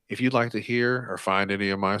if you'd like to hear or find any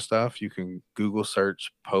of my stuff, you can Google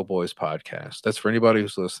search Po Boys Podcast. That's for anybody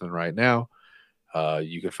who's listening right now.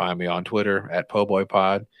 You can find me on Twitter at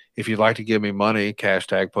PoBoyPod. If you'd like to give me money,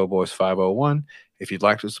 hashtag PoBoys501. If you'd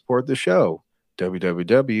like to support the show,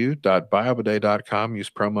 www.buyupaday.com. Use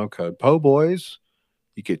promo code POBOYS.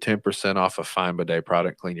 You get 10% off a Fine Bidet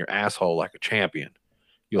product. Clean your asshole like a champion.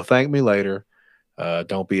 You'll thank me later.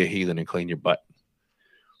 Don't be a heathen and clean your butt.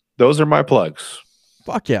 Those are my plugs.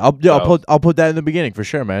 Fuck yeah. I'll put that in the beginning for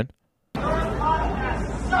sure, man.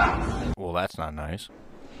 Well, that's not nice.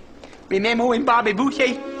 Remember when Bobby Boucher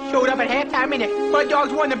showed up at halftime and the Mud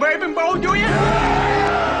Dogs won the Bourbon Bowl, do you?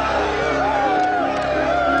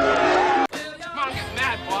 Come on, get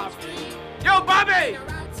mad, Bob. Yo, Bobby!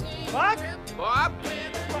 What? Bob?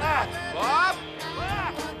 Bob?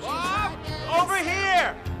 Bob? Over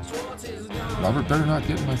here! Robert better not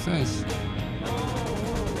get in my face.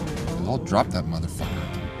 I'll drop that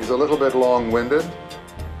motherfucker. He's a little bit long-winded.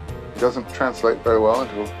 He doesn't translate very well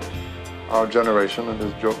into our generation, and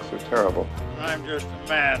his jokes are terrible. I'm just a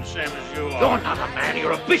man, same as you are. You're not a man,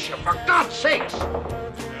 you're a bishop, for God's sakes!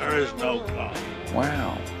 There is no God.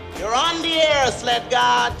 Wow. You're on the air, Sled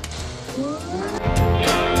God! My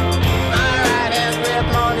right hand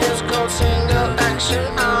grip on his coat, single action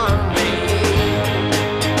on me.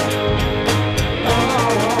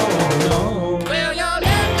 Well, your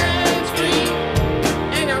left hand's free,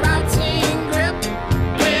 and your right hand grip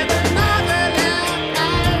with another left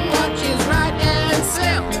hand. Watch his right hand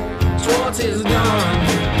slip. Schwartz is gone.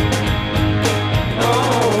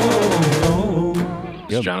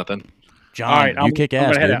 It's Jonathan. John, All right, you kick ass,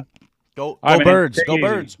 gonna head dude. out. Go All right, man. Birds. Take Go it easy.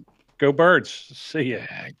 Birds. Go Birds. See ya.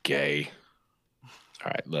 Yeah, gay. All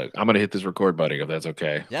right, look, I'm going to hit this record button if that's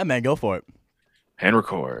okay. Yeah, man, go for it. And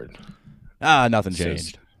record. Nothing Says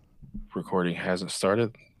changed. recording hasn't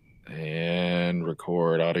started. And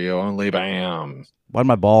record audio only. Bam. Why'd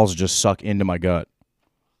my balls just suck into my gut?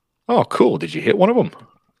 Oh, cool. Did you hit one of them?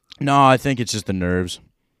 No, I think it's just the nerves.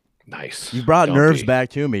 Nice. You brought Don't nerves be. back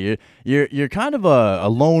to me. You're kind of a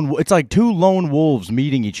lone. It's like two lone wolves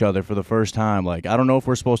meeting each other for the first time. Like, I don't know if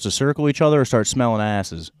we're supposed to circle each other or start smelling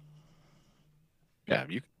asses. Yeah,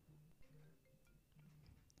 you.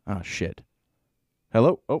 Oh shit.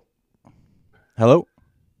 Hello. Oh. Hello.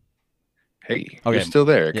 Hey, Okay. you're still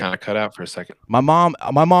there. It Yeah. kind of cut out for a second. My mom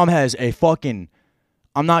has a fucking.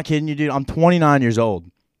 I'm not kidding you, dude. I'm 29 years old.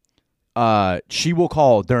 She will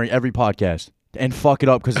call during every podcast and fuck it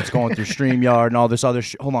up because it's going through StreamYard and all this other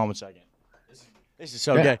shit. Hold on one second. This is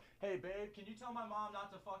so Yeah. gay. Hey, babe, can you tell my mom not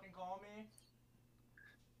to fucking call me?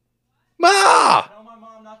 Ma! Tell my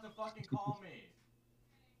mom not to fucking call me.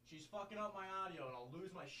 She's fucking up my audio and I'll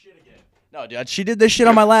lose my shit again. No, dude, she did this shit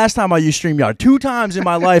on my last time I used StreamYard. 2 times in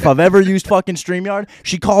my life I've ever used fucking StreamYard.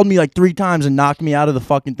 She called me like 3 times and knocked me out of the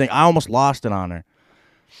fucking thing. I almost lost it on her.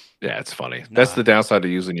 Yeah, it's funny. That's the downside to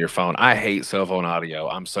using your phone. I hate cell phone audio.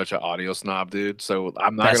 I'm such an audio snob, dude. So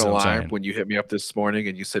I'm not That's gonna what I'm lie. saying. When you hit me up this morning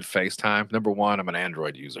and you said FaceTime, number one, I'm an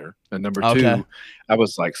Android user, and number Okay. two, I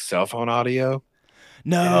was like, cell phone audio.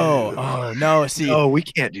 No. Oh, no. See, Oh, we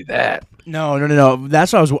can't do that. No.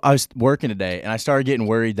 That's what I was working today, and I started getting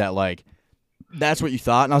worried that like that's what you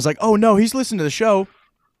thought, and I was like, oh no, he's listening to the show.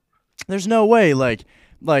 There's no way, like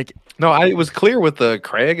No, it was clear with the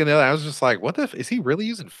Craig, and I was just like, what the? Is he really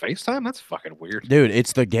using FaceTime? That's fucking weird. dude,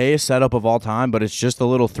 it's the gayest setup of all time, but it's just a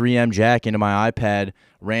little 3M jack into my iPad,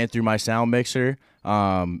 ran through my sound mixer.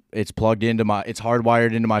 It's plugged into it's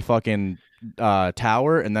hardwired into my fucking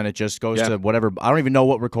tower, and then it just goes to whatever. I don't even know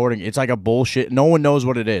what recording. It's like a bullshit. No one knows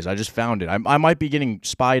what it is. I just found it. I might be getting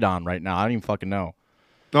spied on right now. I don't even fucking know.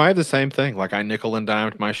 No, I have the same thing. Like I nickel and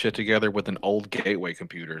dimed my shit together with an old Gateway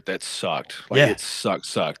computer that sucked. Like Yeah. it sucked.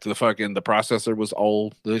 The processor was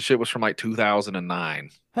old. The shit was from like 2009.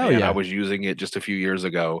 Hell and yeah. I was using it just a few years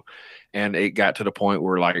ago, and it got to the point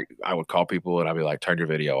where like I would call people and I'd be like, "Turn your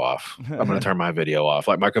video off. I'm gonna turn my video off."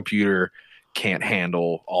 Like my computer can't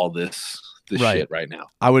handle all this Right. shit right now.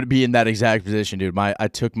 I would be in that exact position, dude. I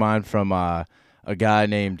took mine from a guy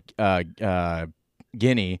named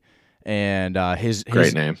Guinea, and his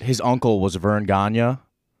Great name. His uncle was Vern Gagne.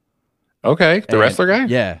 Okay, the And- wrestler guy.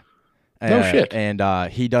 Yeah. No shit. And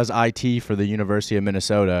he does IT for the University of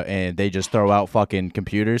Minnesota, and they just throw out fucking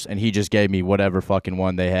computers, and he just gave me whatever fucking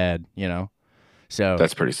one they had, you know. So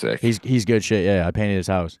That's pretty sick. he's good shit. Yeah, I painted his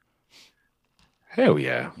house. Hell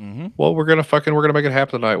yeah. Mm-hmm. Well, we're gonna make it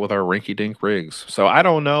happen tonight with our rinky dink rigs. So I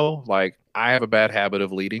don't know. Like I have a bad habit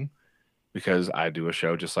of leading because I do a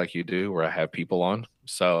show just like you do where I have people on.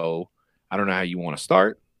 So I don't know how you want to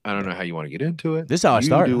start. I don't know how you want to get into it. This is how I You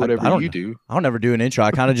start. do whatever I don't, you do. I don't ever do an intro. I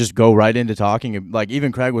kind of just go right into talking. And, like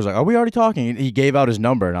even Craig was like, "Are we already talking?" And he gave out his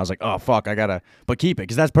number, and I was like, "Oh fuck, I gotta." But keep it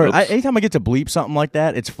because that's perfect. Oops. Anytime I get to bleep something like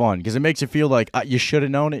that, it's fun because it makes it feel like you should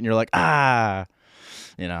have known it, and you're like, I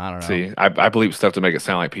don't know. See, I bleep stuff to make it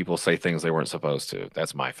sound like people say things they weren't supposed to.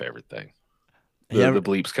 That's my favorite thing. The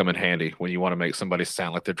bleeps come in handy when you want to make somebody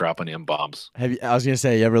sound like they're dropping M-bombs. I was gonna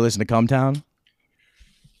say, you ever listen to Come Town?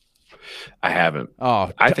 I haven't.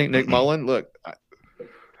 Oh, I think Nick Mullen. Look,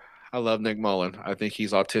 I love Nick Mullen. I think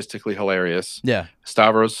he's autistically hilarious. yeah.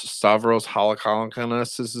 Stavros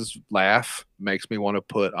Holocaus's laugh makes me want to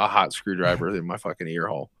put a hot screwdriver in my fucking ear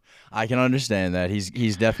hole. I can understand that.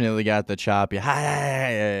 He's definitely got the choppy.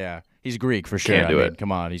 Yeah. He's Greek for sure. Can't do I mean, it.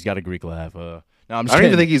 come on, he's got a Greek laugh. No, I'm just I don't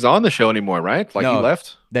even kidding. think he's on the show anymore, right? Like No. he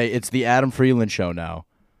left. It's the Adam Freeland show now,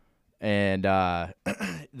 and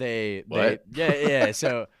they What? yeah.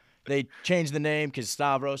 So they changed the name because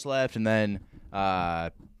Stavros left, and then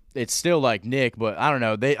it's still like Nick, but I don't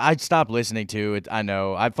know. I stopped listening to it. I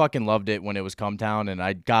know I fucking loved it when it was Come Town, and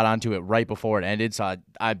I got onto it right before it ended. So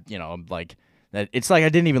I I'm like that. It's like I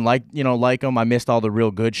didn't even like them. I missed all the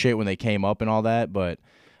real good shit when they came up and all that, but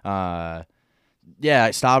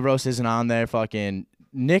yeah, Stavros isn't on there. Fucking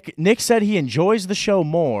Nick said he enjoys the show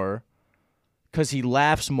more because he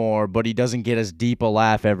laughs more, but he doesn't get as deep a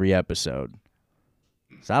laugh every episode.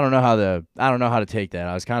 So I don't know how to take that.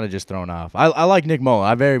 I was kind of just thrown off. I like Nick Mullen.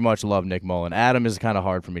 I very much love Nick Mullen. Adam is kind of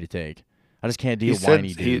hard for me to take. I just can't deal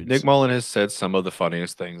whiny dudes. Nick Mullen has said some of the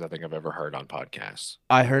funniest things I think I've ever heard on podcasts.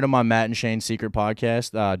 I heard him on Matt and Shane's Secret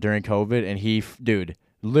podcast during COVID, and dude,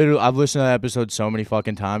 literally, I've listened to that episode so many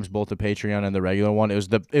fucking times, both the Patreon and the regular one. It was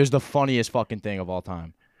the funniest fucking thing of all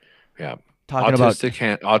time. Yeah. Talking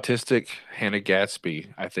autistic Hannah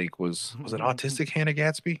Gatsby, I think was it autistic Hannah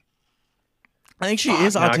Gatsby? I think she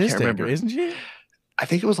is no, I can't autistic, remember. isn't she? I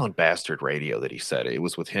think it was on Bastard Radio that he said it. It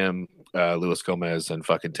was with him, Luis Gomez, and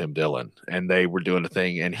fucking Tim Dillon, and they were doing a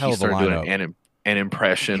thing, and Hell he of a started doing an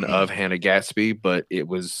impression of Hannah Gatsby, but it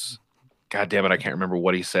was, God damn it, I can't remember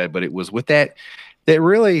what he said, but it was with that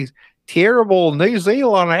really terrible New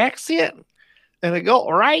Zealand accent, and it got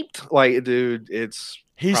right, like, dude,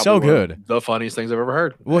 He's probably so one of good. the funniest things I've ever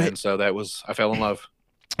heard. Well, And so I fell in love.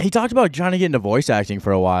 He talked about trying to get into voice acting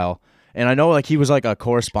for a while. And I know like he was like a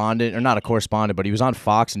correspondent, or not a correspondent, but he was on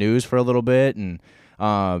Fox News for a little bit. And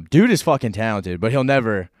dude is fucking talented, but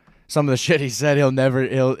some of the shit he said,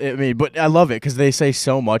 but I love it because they say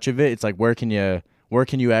so much of it. It's like, where can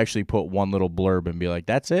you actually put one little blurb and be like,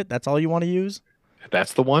 that's it? That's all you want to use?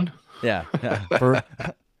 That's the one? Yeah.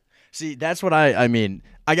 See, that's what I mean.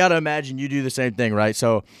 I gotta imagine you do the same thing, right?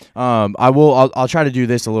 So, I'll try to do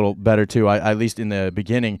this a little better too. At least in the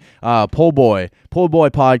beginning. Pole Boy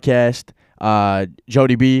podcast.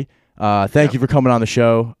 Jody B. Thank you for coming on the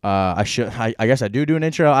show. I guess I do an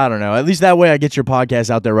intro. I don't know. At least that way I get your podcast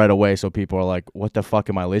out there right away, so people are like, "What the fuck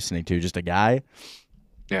am I listening to? Just a guy?"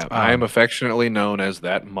 Yeah, I am affectionately known as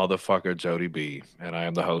that motherfucker Jody B, and I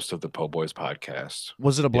am the host of the Po Boys podcast.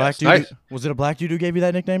 Was it a black dude? Nice. Was it a black dude who gave you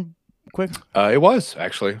that nickname? Quick. It was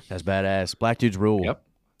actually. That's badass. Black dudes rule. Yep.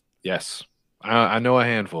 Yes, I know a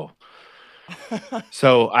handful.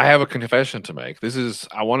 So I have a confession to make.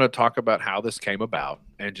 I want to talk about how this came about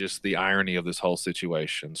and just the irony of this whole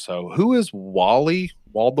situation. So who is Wally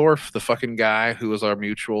Waldorf, the fucking guy who is our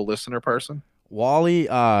mutual listener person? Wally,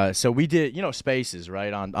 so we did, Spaces,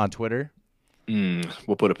 right, on Twitter.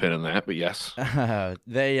 We'll put a pin in that, but yes.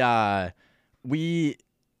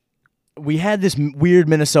 We had this weird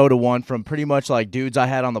Minnesota one from pretty much like dudes I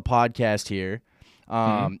had on the podcast here.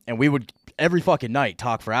 And we would every fucking night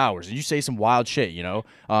talk for hours, and you say some wild shit,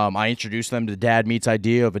 I introduced them to Dad Meat's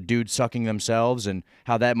idea of a dude sucking themselves and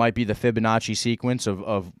how that might be the Fibonacci sequence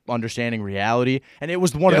of understanding reality. And it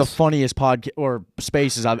was one of the funniest podcast or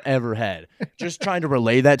spaces I've ever had. Just trying to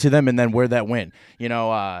relay that to them and then where that went,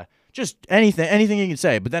 just anything you can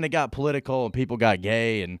say. But then it got political and people got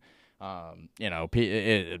gay and,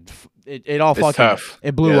 it all fucking tough.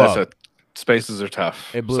 It blew up. Spaces are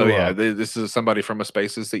tough. It blew up. This is somebody from a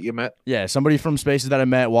Spaces that you met? Yeah, somebody from Spaces that I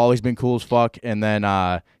met. Wally's been cool as fuck. And then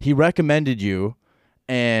he recommended you,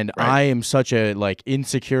 and Right. I am such a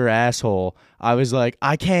insecure asshole. I was like,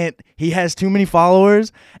 I can't. He has too many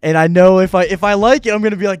followers, and I know if I like it, I'm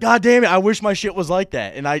gonna be like, God damn it, I wish my shit was like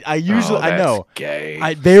that. And I usually I know gay.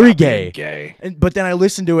 very Stop being gay. Gay. But then I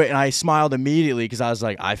listened to it and I smiled immediately because I was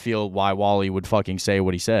like, I feel why Wally would fucking say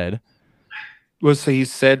what he said. Well, so he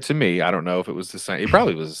said to me, I don't know if it was the same. It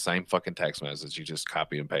probably was the same fucking text message you just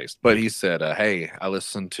copy and paste. But he said, "Hey, I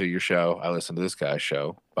listened to your show. I listened to this guy's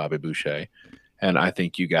show, Bobby Boucher, and I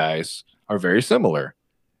think you guys are very similar."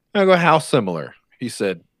 And I go, "How similar?" He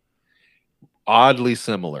said, oddly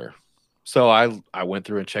similar. So I went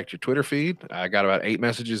through and checked your Twitter feed. I got about 8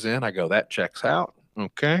 messages in. I go, that checks out.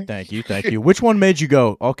 Okay. Thank you. Which one made you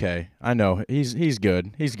go, okay, I know. He's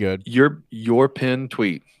good. He's good. Your pinned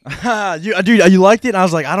tweet. Dude, you liked it? And I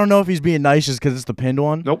was like, I don't know if he's being nice just because it's the pinned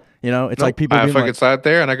one. Nope. You know, it's Nope. like people I being fucking like, sat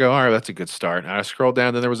there and I go, all right, that's a good start. And I scrolled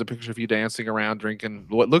down, then there was a picture of you dancing around, drinking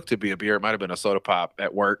what looked to be a beer. It might have been a soda pop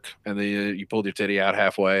at work. And then you pulled your titty out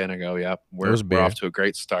halfway, and I go, yep, we're off to a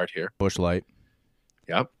great start here. Busch Light.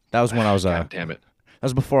 Yep. That was when I was God damn it. That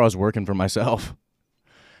was before I was working for myself.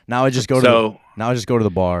 Now I just go to the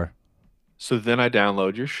bar. So then I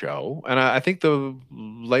download your show, and I think the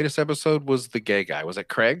latest episode was the gay guy. Was it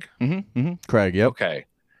Craig? Mm-hmm. Craig, yep. Okay.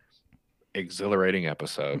 Exhilarating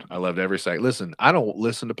episode. I loved every second. Listen, I don't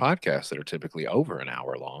listen to podcasts that are typically over an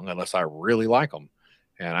hour long unless I really like them,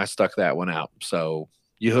 and I stuck that one out. So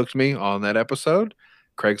you hooked me on that episode.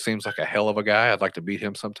 Craig seems like a hell of a guy. I'd like to meet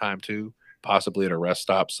him sometime too, possibly at a rest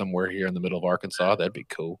stop somewhere here in the middle of Arkansas. That'd be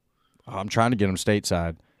cool. I'm trying to get him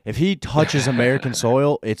stateside. If he touches American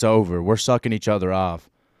soil, it's over. We're sucking each other off.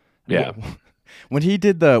 Yeah. When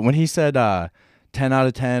he said 10 out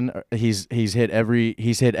of 10, he's hit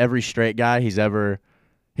every straight guy he's ever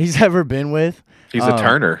been with. He's a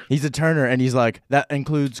Turner. He's a Turner, and he's like, that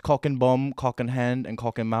includes cock and bum, cock and hand, and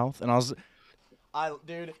cock and mouth. And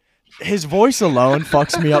dude, his voice alone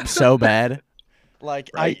fucks me up so bad. Like,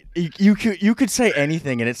 right. You could say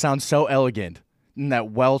anything and it sounds so elegant in that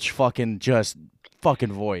Welsh fucking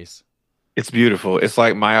voice. It's beautiful. It's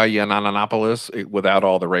like Maya Yiannopoulos without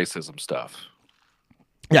all the racism stuff.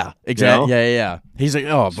 Yeah, exactly. You know? Yeah. He's like,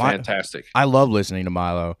 oh, fantastic. I love listening to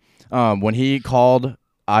Milo. When he called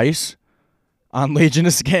ICE on Legion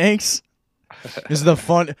of Skanks, this is the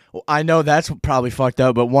fun. I know that's probably fucked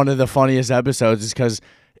up, but one of the funniest episodes is because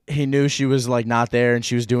he knew she was like not there and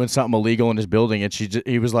she was doing something illegal in his building, and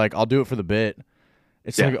he was like, "I'll do it for the bit."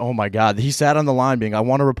 It's like, oh my god, he sat on the line being, "I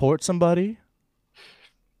want to report somebody."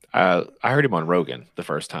 I heard him on Rogan the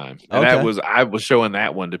first time, and I was showing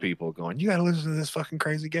that one to people, going, "You got to listen to this fucking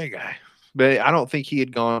crazy gay guy." But I don't think he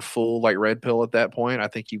had gone full like red pill at that point. I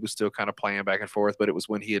think he was still kind of playing back and forth. But it was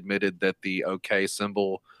when he admitted that the OK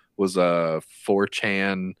symbol was a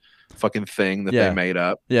 4chan fucking thing that they made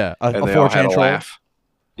up. Yeah, and a they all 4chan had a troll. laugh.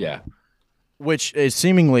 Yeah. Which is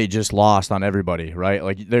seemingly just lost on everybody, right?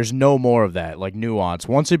 Like, there's no more of that, like, nuance.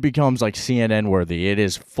 Once it becomes, like, CNN worthy, it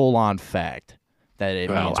is full-on fact that it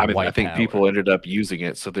means white I think power. people ended up using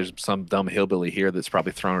it, so there's some dumb hillbilly here that's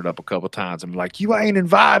probably thrown it up a couple times. I'm like, you ain't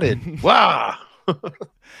invited. Wow.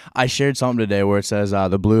 I shared something today where it says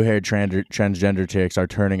the blue-haired transgender chicks are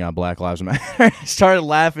turning on Black Lives Matter. I started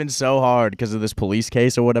laughing so hard because of this police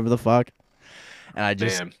case or whatever the fuck. And I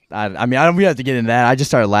just, we have to get into that. I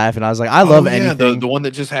just started laughing. I was like, I love anything. The one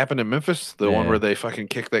that just happened in Memphis, the one where they fucking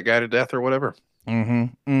kicked that guy to death or whatever.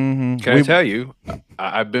 Mm-hmm. Can I tell you,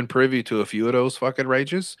 I've been privy to a few of those fucking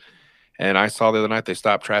rages, and I saw the other night they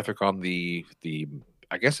stopped traffic on the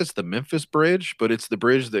I guess it's the Memphis Bridge, but it's the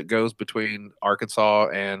bridge that goes between Arkansas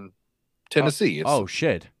and Tennessee. Oh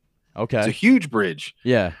shit! Okay, it's a huge bridge.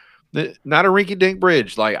 Yeah. Not a rinky-dink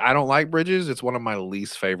bridge. Like, I don't like bridges. It's one of my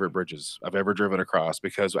least favorite bridges I've ever driven across,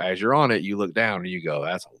 because as you're on it, you look down and you go,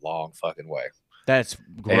 that's a long fucking way. That's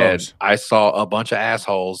gross. And I saw a bunch of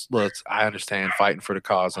assholes. Look, I understand fighting for the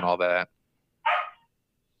cause and all that.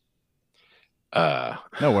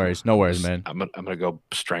 No worries, man. I'm gonna go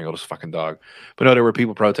strangle this fucking dog. But no, there were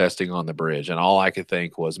people protesting on the bridge, and all I could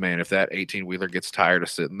think was, man, if that 18-wheeler gets tired of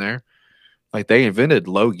sitting there, like, they invented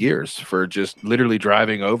low gears for just literally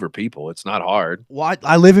driving over people. It's not hard. Well,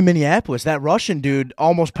 I live in Minneapolis. That Russian dude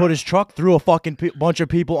almost put his truck through a fucking bunch of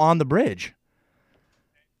people on the bridge.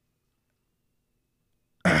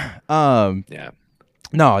 Yeah.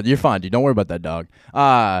 No, you're fine, dude. Don't worry about that dog.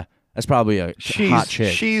 That's probably a hot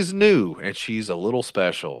chick. She's new, and she's a little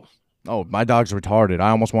special. Oh, my dog's retarded. I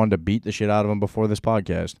almost wanted to beat the shit out of him before this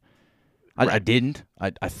podcast. I didn't.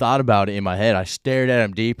 I thought about it in my head. I stared at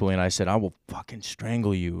him deeply, and I said, I will fucking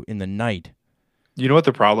strangle you in the night. You know what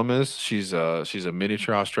the problem is? She's a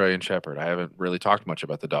miniature Australian Shepherd. I haven't really talked much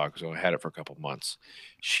about the dog because I only had it for a couple of months.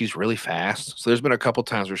 She's really fast. So there's been a couple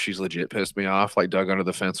times where she's legit pissed me off, like dug under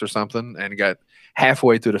the fence or something, and got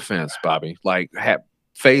halfway through the fence, Bobby. Like,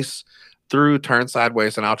 face through, turn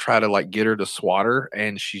sideways, and I'll try to, like, get her to swat her,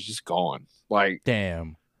 and she's just gone. Like,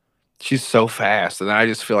 damn. She's so fast, and I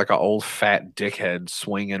just feel like an old fat dickhead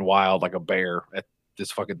swinging wild like a bear at this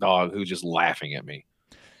fucking dog who's just laughing at me.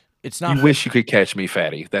 It's not. You wish you could catch me,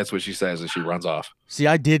 fatty. That's what she says as she runs off. See,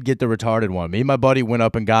 I did get the retarded one. Me and my buddy went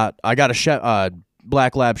up and got a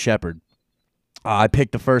Black Lab Shepherd. I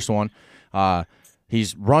picked the first one.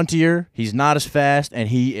 He's runtier. He's not as fast, and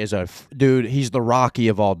he is dude. He's the Rocky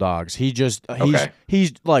of all dogs. He's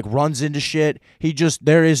like runs into shit.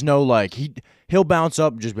 There is no like he'll bounce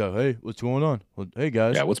up and just be like, hey, what's going on? Well, hey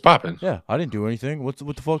guys, Yeah, what's popping? yeah, I didn't do anything. What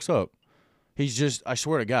the fuck's up? He's just, I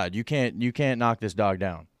swear to God, you can't knock this dog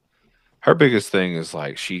down. Her biggest thing is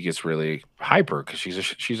like she gets really hyper because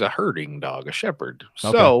she's a herding dog, a shepherd.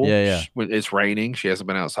 Okay. So Yeah. when it's raining, she hasn't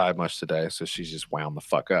been outside much today, so she's just wound the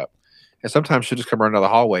fuck up. And sometimes she'll just come running down the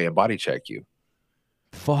hallway and body check you.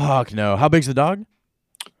 Fuck no. How big's the dog?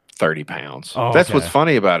 30 pounds. Oh, That's okay. what's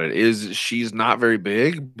funny about it is she's not very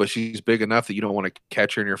big, but she's big enough that you don't want to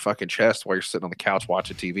catch her in your fucking chest while you're sitting on the couch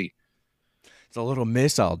watching TV. It's a little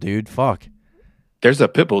missile, dude. Fuck. There's a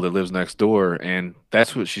pit bull that lives next door, and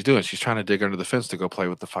that's what she's doing. She's trying to dig under the fence to go play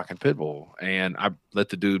with the fucking pit bull. And I let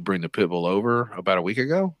the dude bring the pit bull over about a week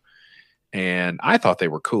ago, and I thought they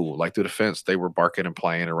were cool. Like through the fence, they were barking and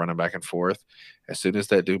playing and running back and forth. As soon as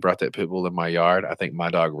that dude brought that pit bull in my yard, I think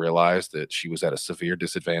my dog realized that she was at a severe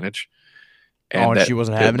disadvantage. And that she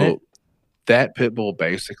wasn't pit having it? bull- That pit bull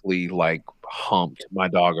basically like humped my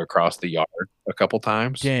dog across the yard a couple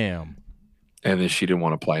times, Damn. and then she didn't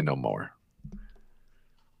want to play no more.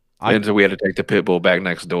 And so we had to take the pit bull back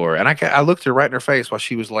next door. And I looked her right in her face while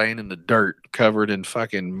she was laying in the dirt, covered in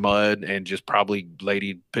fucking mud and just probably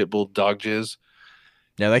lady pit bull dog jizz.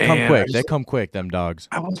 Yeah, they come And quick. They come quick, them dogs.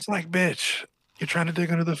 I was like, bitch, you're trying to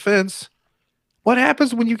dig under the fence. What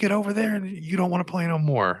happens when you get over there and you don't want to play no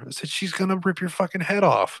more? I said, she's going to rip your fucking head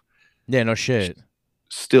off. Yeah, no shit.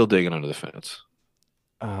 Still digging under the fence.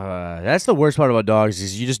 That's the worst part about dogs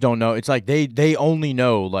is you just don't know. It's like they only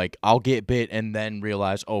know like I'll get bit and then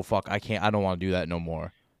realize, oh fuck, I don't want to do that no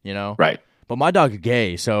more. You know? Right. But my dog's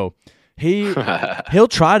gay, so he'll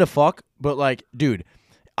try to fuck, but like, dude,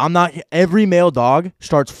 every male dog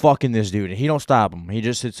starts fucking this dude and he don't stop him. He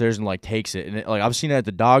just sits there and like takes it. And like I've seen it at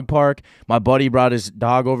the dog park. My buddy brought his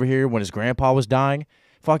dog over here when his grandpa was dying.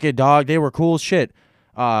 Fucking dog, they were cool as shit.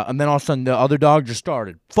 And then all of a sudden the other dog just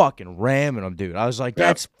started fucking ramming him, dude. I was like,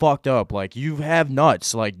 that's fucked up. Like, you have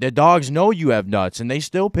nuts. Like, the dogs know you have nuts, and they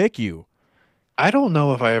still pick you. I don't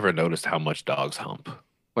know if I ever noticed how much dogs hump.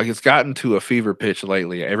 Like, it's gotten to a fever pitch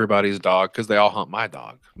lately. Everybody's dog, because they all hump my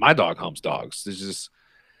dog. My dog humps dogs. It's just,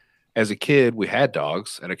 as a kid, we had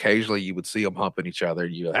dogs, and occasionally you would see them humping each other.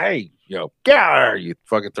 And you, hey, get out of there. You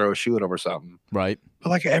fucking throw a shoe at them or something. Right. But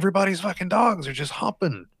like, everybody's fucking dogs are just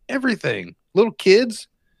humping everything. Little kids.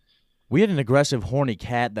 We had an aggressive, horny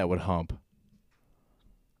cat that would hump.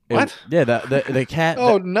 What? Yeah, the cat.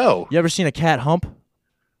 Oh, no. You ever seen a cat hump?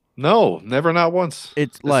 No, never, not once.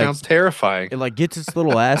 It's It like sounds terrifying. it like gets its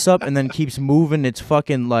little ass up and then keeps moving its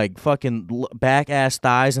fucking back ass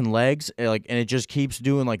thighs and legs, and it just keeps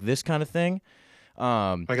doing like this kind of thing.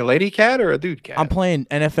 Like a lady cat or a dude cat? I'm playing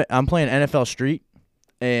NFL Street,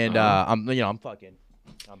 and I'm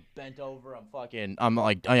bent over. I'm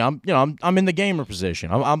in the gamer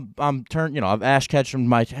position. I'm turned. I've ash catching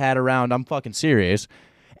my hat around. I'm fucking serious,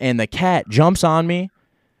 and the cat jumps on me,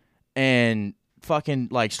 and fucking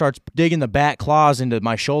like starts digging the back claws into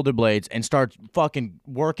my shoulder blades and starts fucking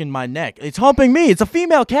working my neck. It's humping me. It's a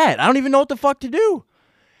female cat. I don't even know what the fuck to do,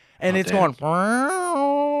 and it's damn. going.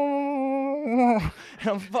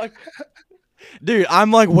 I'm fuck. Dude, I'm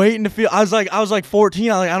like waiting to feel. I was like 14.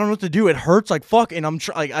 I don't know what to do. It hurts like fuck, and I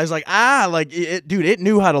was like dude, it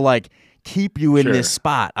knew how to like keep you in this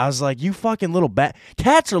spot. I was like, you fucking little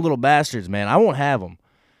cats are little bastards, man. I won't have them.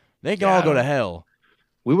 They can all go to hell.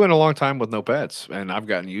 We went a long time with no pets, and I've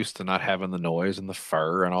gotten used to not having the noise and the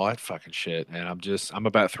fur and all that fucking shit. And I'm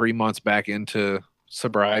about 3 months back into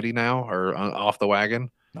sobriety now, or off the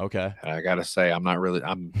wagon. Okay. And I gotta say, I'm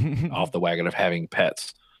off the wagon of having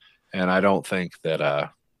pets, and I don't think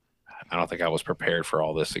I was prepared for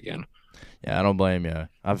all this again. Yeah, I don't blame you.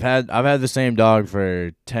 I've had the same dog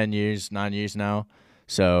for 9 years now.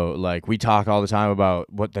 So like we talk all the time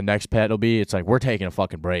about what the next pet will be. It's like we're taking a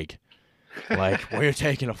fucking break. Like we're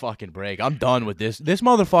taking a fucking break. I'm done with this. This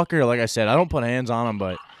motherfucker, like I said, I don't put hands on him,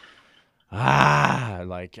 but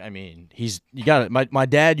like I mean, my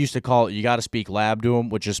dad used to call it you gotta speak lab to him,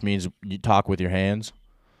 which just means you talk with your hands.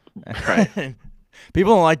 Right.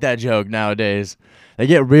 People don't like that joke nowadays. They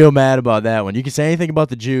get real mad about that one. You can say anything about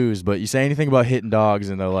the Jews, but you say anything about hitting dogs,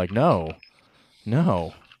 and they're like, no.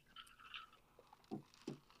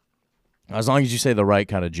 As long as you say the right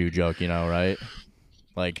kind of Jew joke, right?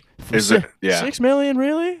 Like, 6 million,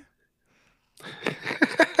 really?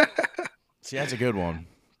 See, that's a good one.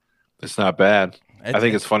 It's not bad. I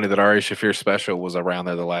think it's funny that Ari Shaffir special was around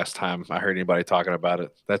there the last time I heard anybody talking about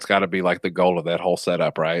it. That's got to be like the goal of that whole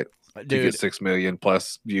setup, right? to Dude, get 6 million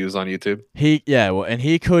plus views on YouTube. and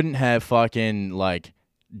he couldn't have fucking like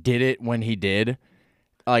did it when he did.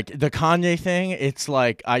 Like the Kanye thing, it's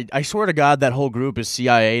like I swear to God that whole group is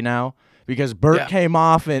CIA now because Bert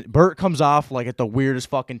comes off like at the weirdest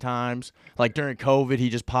fucking times. Like during COVID, he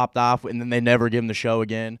just popped off and then they never give him the show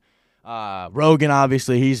again. Rogan,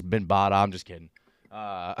 obviously, he's been bought. I'm just kidding.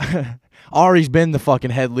 Ari's been the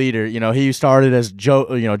fucking head leader. You know, he started as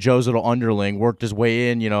Joe's little underling, worked his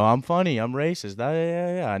way in. You know, I'm funny, I'm racist.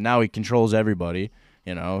 Yeah. Now he controls everybody.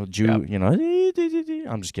 You know, You know,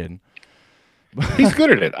 I'm just kidding. He's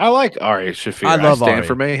good at it. I like Ari Shaffir. I love stand Ari.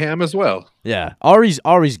 for mayhem as well. Yeah, Ari's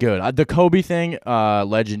good. The Kobe thing,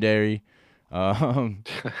 legendary. Looking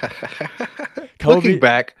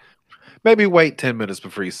back, maybe wait 10 minutes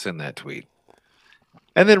before you send that tweet.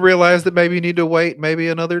 And then realize that maybe you need to wait maybe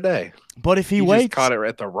another day. But if he You waits, just caught it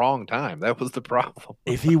at the wrong time. That was the problem.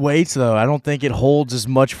 if he waits though, I don't think it holds as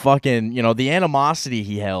much fucking, the animosity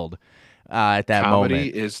he held at that Comedy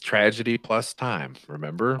moment. is tragedy plus time,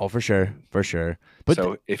 remember? Oh, for sure. But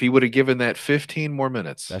so if he would have given that 15 more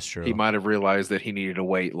minutes, That's true. he might have realized that he needed to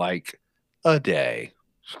wait like a day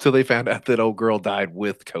till they found out that old girl died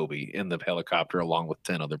with Kobe in the helicopter along with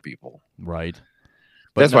 10 other people. right.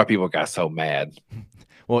 But That's why people got so mad.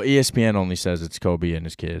 Well, ESPN only says it's Kobe and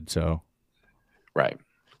his kid, so. Right.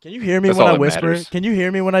 Can you hear me That's when all I that whisper? matters. Can you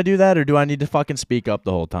hear me when I do that, or do I need to fucking speak up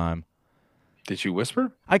the whole time? Did you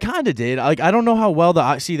whisper? I kind of did. Like, I don't know how well the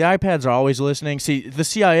iPads are always listening. See, the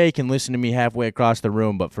CIA can listen to me halfway across the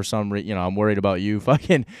room, but for some reason, I'm worried about you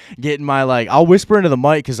fucking getting my I'll whisper into the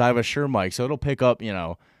mic because I have a Shure mic, so it'll pick up,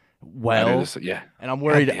 well. Yeah. And I'm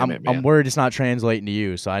worried. God damn it, I'm man. worried it's not translating to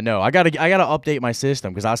you. So I know I gotta update my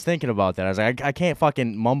system because I was thinking about that. I was like, I can't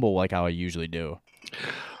fucking mumble like how I usually do.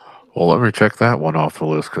 Well, let me check that one off the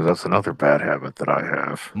list because that's another bad habit that I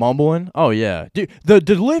have. Mumbling? Oh yeah, dude. The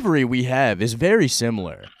delivery we have is very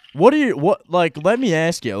similar. Let me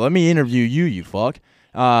ask you. Let me interview you. You fuck.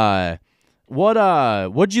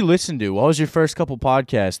 What'd you listen to? What was your first couple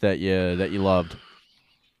podcasts that you loved?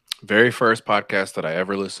 Very first podcast that I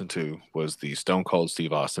ever listened to was the Stone Cold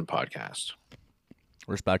Steve Austin podcast.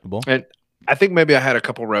 Respectable. And I think maybe I had a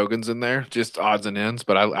couple Rogans in there, just odds and ends,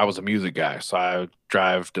 but I was a music guy. So I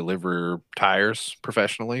deliver tires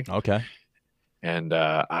professionally. Okay. And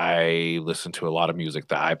I listened to a lot of music,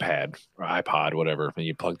 the iPad or iPod, whatever, and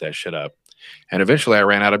you plug that shit up. And eventually I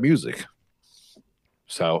ran out of music.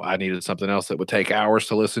 So I needed something else that would take hours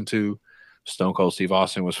to listen to. Stone Cold Steve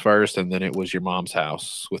Austin was first, and then it was Your Mom's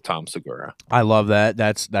House with Tom Segura. I love that.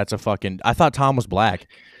 That's a fucking. I thought Tom was black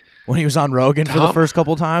when he was on Rogan for the first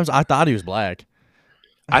couple times. I thought he was black.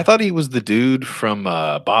 I thought he was the dude from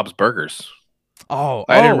Bob's Burgers. Oh,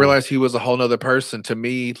 I didn't realize he was a whole nother person. To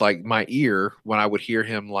me, like my ear, when I would hear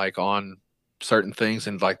him like on certain things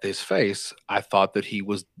and like his face, I thought that he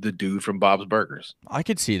was the dude from Bob's Burgers. I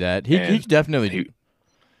could see that. He definitely.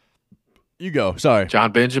 You go. Sorry.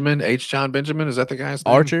 John Benjamin, John Benjamin, is that the guy's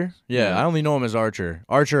name? Archer? Yeah, I only know him as Archer.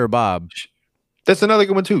 Archer or Bob. That's another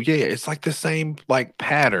good one too. Yeah, it's like the same like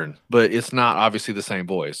pattern, but it's not obviously the same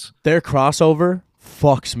voice. Their crossover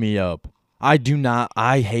fucks me up. I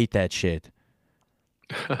hate that shit.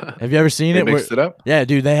 Have you ever seen They it? mixed it up? Yeah,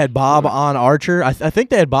 dude, they had Bob on Archer. I think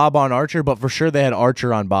they had Bob on Archer, but for sure they had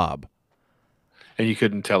Archer on Bob. And you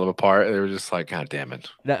couldn't tell them apart. They were just like, God damn it.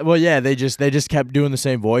 They just kept doing the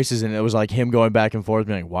same voices, and it was like him going back and forth,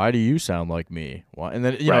 being like, "Why do you sound like me?" Why? And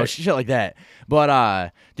then Right. shit like that.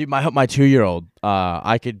 But dude, my 2-year-old,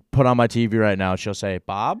 I could put on my TV right now. She'll say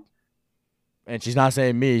Bob, and she's not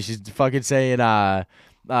saying me. She's fucking saying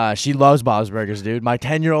she loves Bob's Burgers, dude. My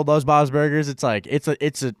 10-year-old loves Bob's Burgers. It's like it's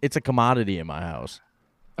a commodity in my house.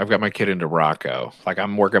 I've got my kid into Rocco. Like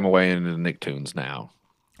I'm working my way into the Nicktoons now.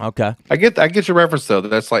 Okay. I get your reference though.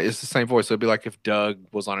 That's like it's the same voice. So it'd be like if Doug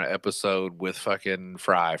was on an episode with fucking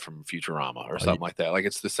Fry from Futurama or something like that. Like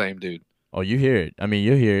it's the same dude. Oh, you hear it. I mean,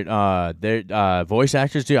 you hear it. They're voice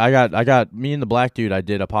actors too. I got me and the black dude. I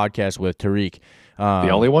did a podcast with Tariq. The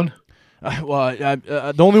only one?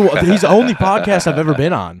 The only one. He's the only podcast I've ever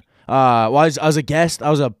been on. I was a guest. I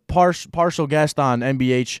was a partial guest on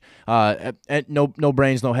NBH, No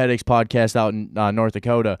Brains, No Headaches podcast out in North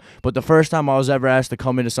Dakota. But the first time I was ever asked to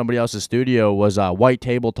come into somebody else's studio was White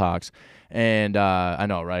Table Talks, and I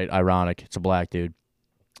know, right? Ironic. It's a black dude,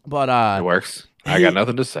 but It works. I got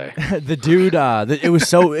nothing to say. the dude, it was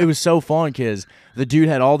so fun because the dude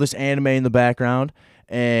had all this anime in the background,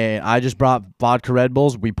 and I just brought vodka Red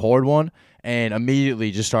Bulls. We poured one. And immediately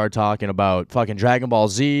just started talking about fucking Dragon Ball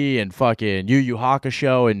Z and fucking Yu Yu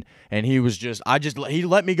Hakusho, and he was just, he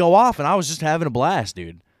let me go off, and I was just having a blast,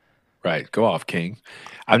 dude. Right. Go off, King.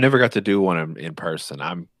 I've never got to do one in person.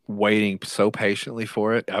 waiting so patiently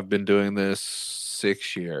for it. I've been doing this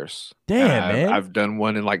 6 years. Damn, And man. I've done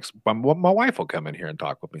one in like my wife will come in here and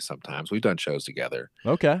talk with me sometimes. We've done shows together,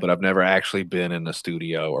 Okay. but I've never actually been in a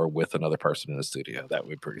studio or with another person in a studio. That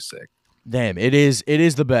would be pretty sick. Damn, it is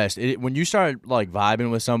the best. When you start like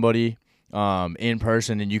vibing with somebody in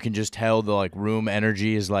person and you can just tell the like room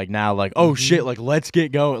energy is like now like, oh shit, like let's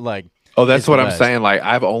get going. Like, Oh, that's it's what the I'm best. saying. Like,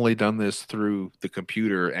 I've only done this through the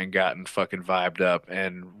computer and gotten fucking vibed up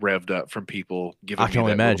and revved up from people giving I me can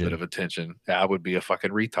only that little imagine. bit of attention. I would be a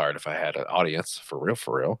fucking retard if I had an audience. For real,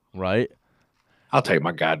 for real. Right? I'll take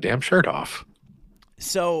my goddamn shirt off.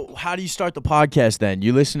 So how do you start the podcast then?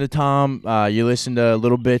 You listen to Tom, you listen to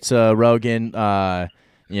little bits Rogan, that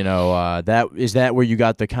is that where you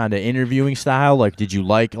got the kind of interviewing style? Like did you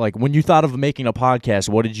like when you thought of making a podcast,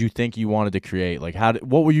 what did you think you wanted to create? Like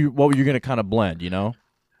what were you going to kind of blend, you know?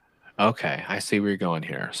 Okay, I see where you're going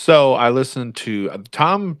here. So I listened to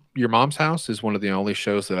Tom, Your Mom's House is one of the only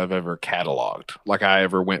shows that I've ever cataloged. Like I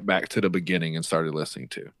ever went back to the beginning and started listening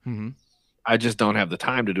to. Mm-hmm. I just don't have the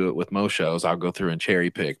time to do it with most shows. I'll go through and cherry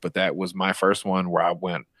pick, but that was my first one where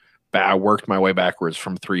I worked my way backwards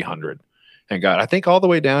from 300 and got, I think, all the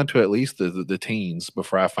way down to at least the teens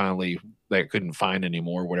before I finally couldn't find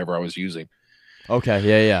anymore, whatever I was using.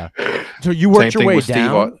 Okay, yeah. So you worked your way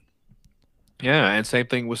down? Yeah, and same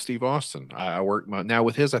thing with Steve Austin. I worked now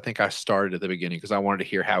with his. I think I started at the beginning because I wanted to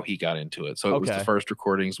hear how he got into it. So it was the first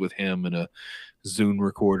recordings with him and a Zune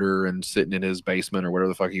recorder and sitting in his basement or whatever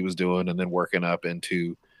the fuck he was doing, and then working up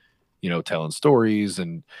into, telling stories.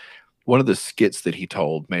 And one of the skits that he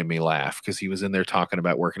told made me laugh because he was in there talking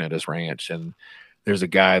about working at his ranch, and there's a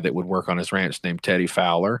guy that would work on his ranch named Teddy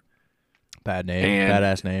Fowler. Bad name,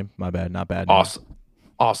 badass name. My bad, not bad. Name.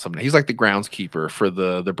 Awesome. He's like the groundskeeper for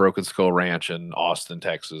the Broken Skull Ranch in Austin,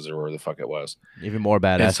 Texas, or where the fuck it was. Even more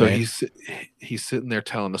badass. And so name. he's sitting there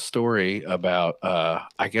telling a story about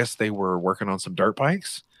I guess they were working on some dirt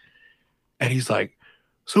bikes, and he's like,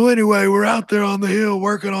 so anyway, we're out there on the hill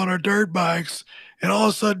working on our dirt bikes, and all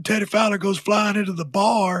of a sudden Teddy Fowler goes flying into the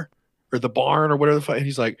bar or the barn or whatever the fuck, and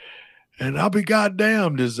he's like, and I'll be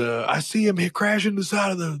goddamned as I see him crash into the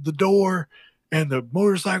side of the door, and the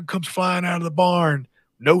motorcycle comes flying out of the barn.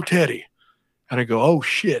 No Teddy. And I go, oh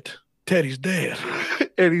shit, Teddy's dead.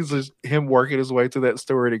 And he's just him working his way to that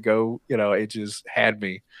story to go, it just had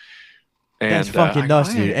me. And that's fucking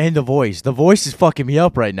nuts, dude. And the voice is fucking me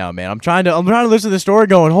up right now, man. I'm trying to listen to the story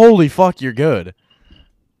going, holy fuck, you're good.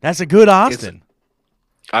 That's a good Austin.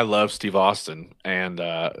 I love Steve Austin, and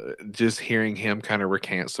just hearing him kind of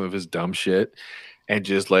recant some of his dumb shit and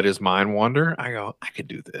just let his mind wander, I go, I could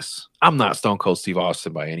do this. I'm not Stone Cold Steve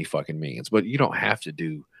Austin by any fucking means, but you don't have to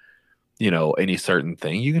do, any certain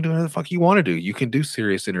thing. You can do whatever the fuck you want to do. You can do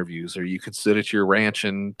serious interviews, or you could sit at your ranch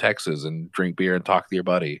in Texas and drink beer and talk to your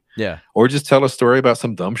buddy. Yeah. Or just tell a story about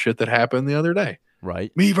some dumb shit that happened the other day.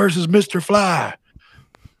 Right. Me versus Mr. Fly.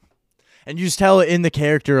 And you just tell it in the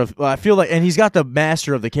character of, I feel like, and he's got the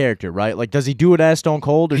master of the character, right? Like, does he do it as Stone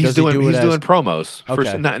Cold, or does he do it as... He's doing promos.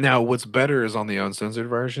 Okay. Now, what's better is on the uncensored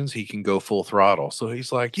versions, he can go full throttle. So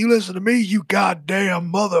he's like, you listen to me, you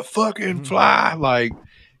goddamn motherfucking fly. Like,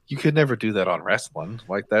 you could never do that on wrestling.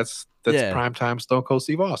 Like, that's primetime Stone Cold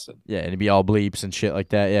Steve Austin. Yeah, and it'd be all bleeps and shit like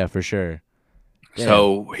that. Yeah, for sure. Yeah.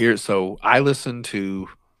 So I listened to,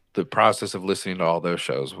 the process of listening to all those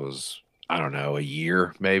shows was, I don't know, a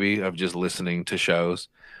year maybe of just listening to shows.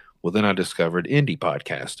 Well, then I discovered indie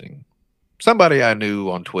podcasting. Somebody I knew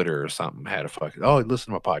on Twitter or something had listen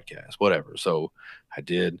to my podcast, whatever. So I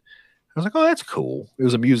did. I was like, oh, that's cool. It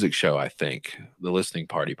was a music show, I think, the Listening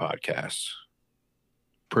Party podcast.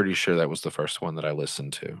 Pretty sure that was the first one that I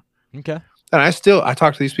listened to. Okay. And I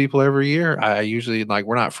talk to these people every year. I usually,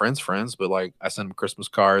 we're not friends, but I send them Christmas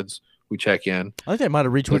cards. We check in. I think they might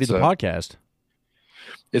have retweeted the podcast.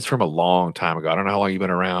 It's from a long time ago. I don't know how long you've been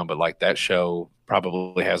around, but that show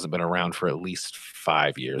probably hasn't been around for at least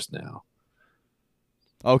 5 years now.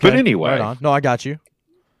 Okay. But anyway. Right on. No, I got you.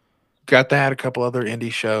 Got that, a couple other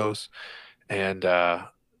indie shows. And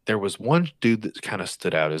there was one dude that kind of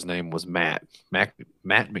stood out. His name was Matt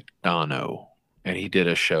McDonough. And he did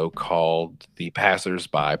a show called the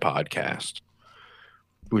Passersby Podcast,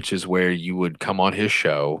 which is where you would come on his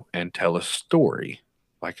show and tell a story,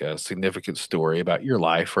 like a significant story about your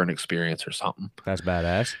life or an experience or something. That's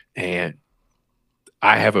badass. And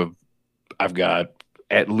I've got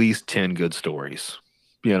at least 10 good stories.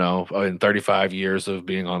 In 35 years of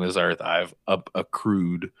being on this earth, I've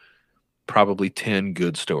accrued probably 10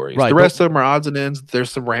 good stories. Right, the rest of them are odds and ends.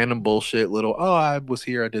 There's some random bullshit little, I was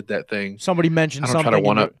here, I did that thing. Somebody mentioned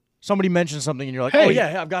something. Somebody mentioned something and you're like, hey, oh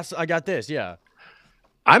yeah, I got this. Yeah.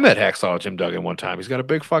 I met Hacksaw Jim Duggan one time. He's got a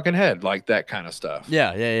big fucking head, like that kind of stuff.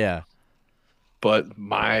 Yeah. But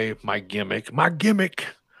my gimmick,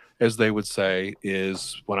 as they would say,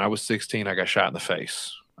 is when I was 16, I got shot in the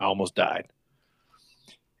face. I almost died.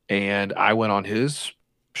 And I went on his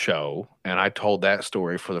show and I told that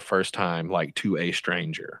story for the first time, like to a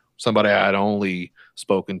stranger, somebody I had only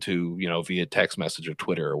spoken to, via text message or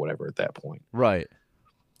Twitter or whatever at that point. Right.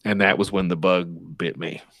 And that was when the bug bit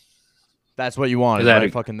me. That's what you wanted,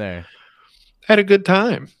 right? Fucking there. Had a good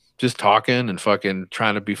time just talking and fucking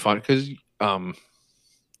trying to be fun. Because I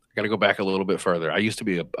got to go back a little bit further. I used to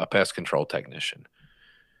be a pest control technician,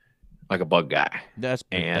 like a bug guy. That's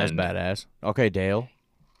badass. Okay, Dale.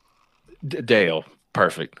 Dale,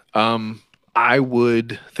 perfect.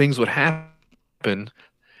 Things would happen,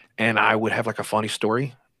 and I would have like a funny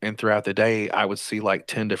story, and throughout the day, I would see like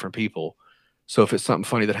 10 different people. So if it's something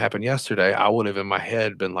funny that happened yesterday, I would have in my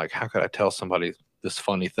head been like, how could I tell somebody this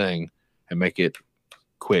funny thing and make it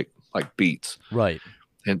quick, like beats? Right.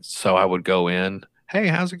 And so I would go in, hey,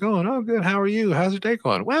 how's it going? Oh, good. How are you? How's your day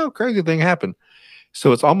going? Well, crazy thing happened.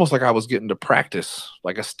 So it's almost like I was getting to practice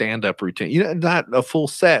like a stand-up routine. Not a full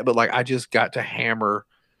set, but like I just got to hammer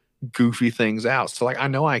goofy things out. So like I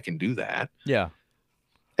know I can do that. Yeah.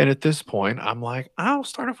 And at this point, I'm like, I'll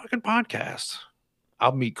start a fucking podcast.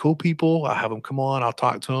 I'll meet cool people. I'll have them come on. I'll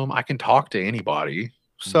talk to them. I can talk to anybody.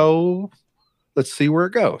 So let's see where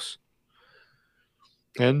it goes.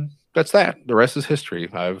 And that's that. The rest is history.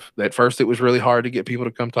 At first it was really hard to get people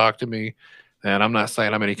to come talk to me. And I'm not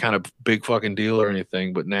saying I'm any kind of big fucking deal or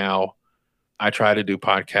anything, but now I try to do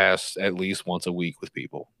podcasts at least once a week with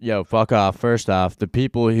people. Yo, fuck off. First off, the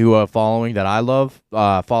people who are following that I love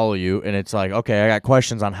follow you, and it's like, okay, I got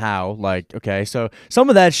questions on how. Like, okay, so some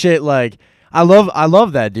of that shit, like, I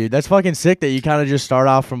love that, dude. That's fucking sick that you kind of just start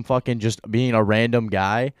off from fucking just being a random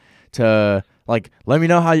guy to, like, let me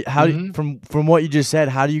know how from what you just said,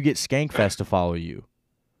 how do you get Skankfest to follow you?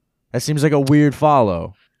 That seems like a weird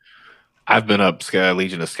follow. I've been up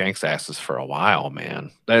Legion of Skanks asses for a while,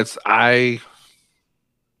 man. I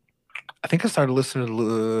think I started listening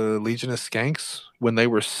to Legion of Skanks when they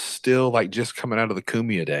were still like just coming out of the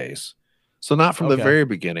Kumia days. So not from the very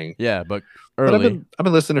beginning. Yeah, but early. But I've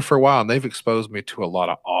been listening for a while, and they've exposed me to a lot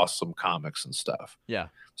of awesome comics and stuff. Yeah.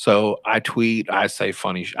 So I tweet, I say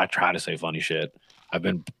funny, I try to say funny shit. I've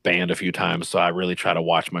been banned a few times, so I really try to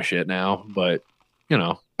watch my shit now. But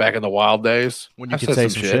back in the wild days, when you could say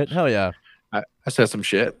some shit, hell yeah. I said some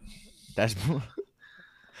shit. That's.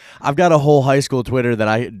 I've got a whole high school Twitter that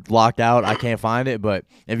I locked out. I can't find it, but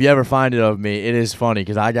if you ever find it of me, it is funny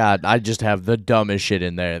because I just have the dumbest shit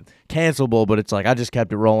in there. Cancelable, but it's like I just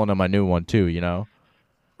kept it rolling on my new one too,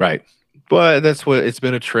 Right. But that's what it's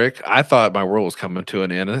been a trick. I thought my world was coming to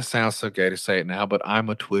an end, and it sounds so gay to say it now, but I'm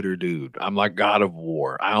a Twitter dude. I'm like God of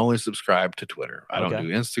War. I only subscribe to Twitter. I don't do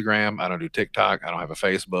Instagram. I don't do TikTok. I don't have a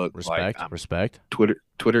Facebook. Respect.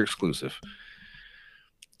 Twitter exclusive.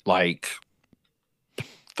 Like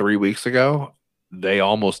 3 weeks ago, they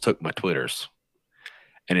almost took my Twitters,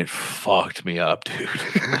 and it fucked me up, dude.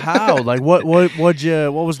 How? Like what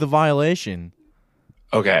was the violation?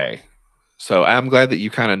 Okay. So I'm glad that you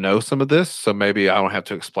kind of know some of this, so maybe I don't have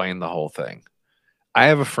to explain the whole thing. I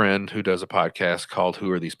have a friend who does a podcast called Who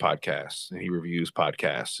Are These Podcasts? And he reviews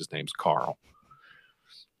podcasts. His name's Carl.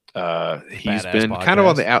 He's been podcast. Kind of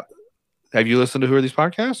on the out. Have you listened to Who Are These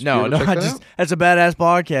Podcasts? No. That's a badass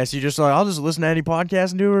podcast. You just like, I'll just listen to any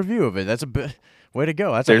podcast and do a review of it. That's a way to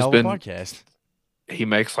go. That's a hell of a podcast. He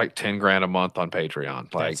makes like $10,000 a month on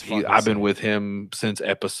Patreon. Like I've been with him since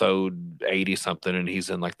episode 80 something, and he's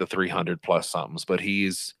in like the 300 plus somethings. But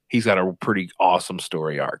he's got a pretty awesome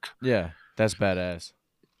story arc. Yeah, that's badass.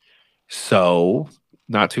 So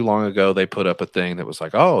not too long ago, they put up a thing that was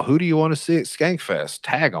like, "Oh, who do you want to see at Skankfest?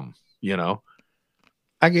 Tag them."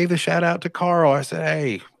 I gave the shout out to Carl. I said,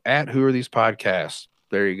 "Hey, at Who Are These Podcasts?"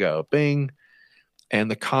 There you go, bing. And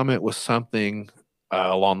the comment was something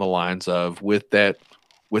along the lines of, with that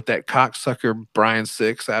cocksucker Brian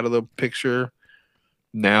Six out of the picture,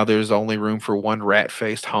 now there's only room for one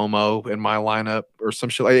rat-faced homo in my lineup, or some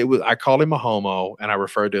shit. I called him a homo, and I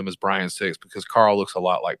referred to him as Brian Six because Carl looks a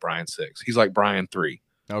lot like Brian Six. He's like Brian 3.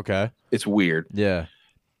 Okay. It's weird. Yeah.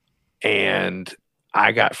 And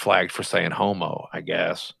I got flagged for saying homo, I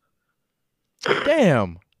guess.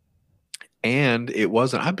 Damn. And it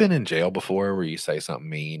wasn't, I've been in jail before where you say something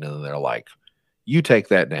mean and they're like, you take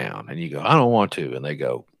that down. And you go, I don't want to. And they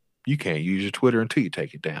go, you can't use your Twitter until you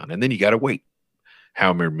take it down. And then you got to wait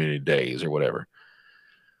however many days or whatever.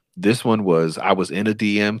 This one was, I was in a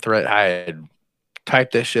DM thread. I had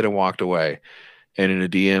typed that shit and walked away. And in a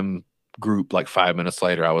DM group like 5 minutes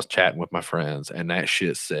later. I was chatting with my friends, and that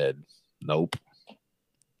shit said, "Nope."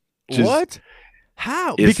 Just- What?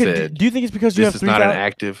 How? It Because said, do you think it's because you This have is not an 3,000?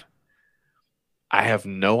 active. I have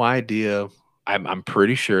no idea. I'm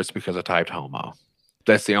pretty sure it's because I typed homo.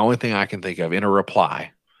 That's the only thing I can think of in a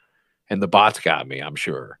reply, and the bots got me. I'm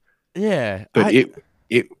sure. Yeah, But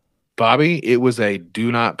Bobby, it was a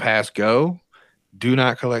do not pass go, do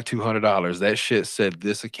not collect $200. That shit said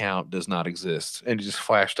this account does not exist, and it just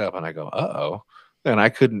flashed up, and I go, oh, and I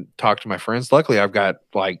couldn't talk to my friends. Luckily, I've got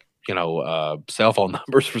like cell phone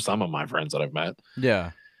numbers for some of my friends that I've met.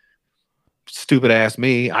 yeah. Stupid ass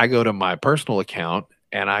me, I go to my personal account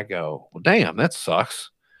and I go, well, damn, that sucks.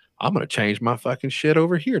 I'm gonna change my fucking shit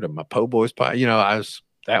over here to my Po Boys Pie.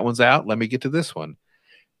 That one's out. Let me get to this one.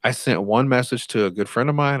 I sent one message to a good friend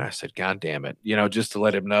of mine. I said, God damn it, just to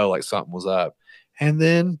let him know like something was up. And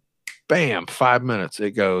then, bam, 5 minutes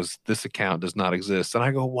it goes, this account does not exist. And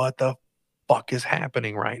I go, what the fuck is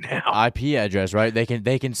happening right now? IP address, right? They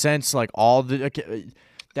can sense like all the.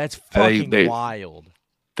 That's fucking wild.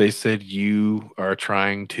 They said you are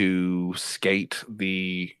trying to skate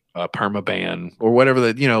the permaban or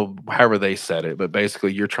whatever however they said it, but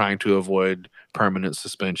basically you're trying to avoid permanent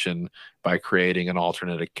suspension by creating an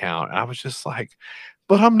alternate account. And I was just like,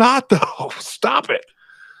 but I'm not though. Stop it.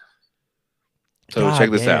 So God check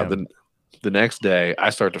this out. damn. The next day I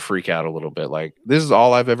start to freak out a little bit. Like, this is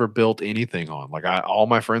all I've ever built anything on. Like, all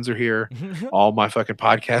my friends are here. All my fucking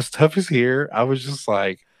podcast stuff is here. I was just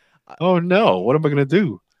like, oh no, what am I gonna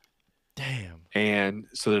do? Damn. And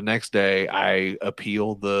so the next day I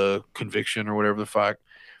appealed the conviction or whatever the fuck,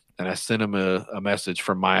 and I sent him a message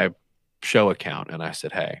from my show account, and I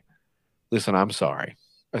said, hey, listen, I'm sorry.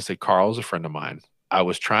 I said, Carl's a friend of mine. I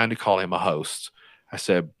was trying to call him a host. I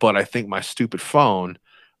said, but I think my stupid phone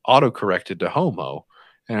auto-corrected to homo.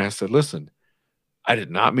 And I said, listen, I did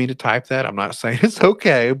not mean to type that. I'm not saying it's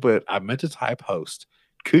okay, but I meant to type host.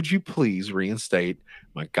 Could you please reinstate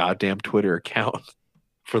my goddamn Twitter account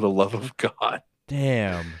for the love of God?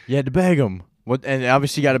 Damn. You had to beg them. What? And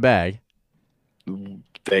obviously you got a bag.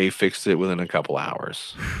 They fixed it within a couple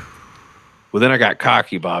hours. Well, then I got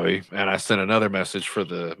cocky, Bobby, and I sent another message for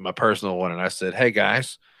my personal one, and I said, hey,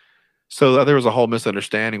 guys, so there was a whole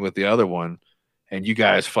misunderstanding with the other one, and you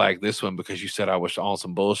guys flagged this one because you said I was on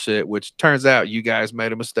some bullshit, which turns out you guys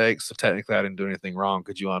made a mistake, so technically I didn't do anything wrong.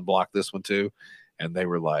 Could you unblock this one too? And they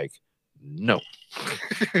were like, no.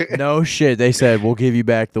 No shit. They said, we'll give you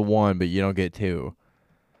back the one, but you don't get two.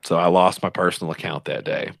 So I lost my personal account that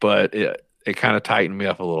day, but it kind of tightened me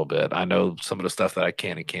up a little bit. I know some of the stuff that I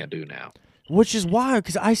can and can't do now. Which is wild,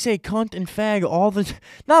 because I say cunt and fag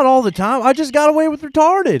not all the time. I just got away with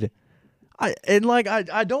retarded.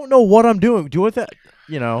 I don't know what I'm doing. Do with that,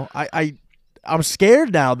 I'm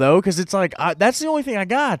scared now though, because it's like that's the only thing I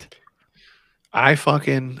got. I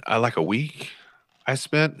like a week I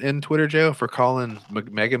spent in Twitter jail for calling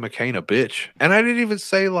Meghan McCain a bitch, and I didn't even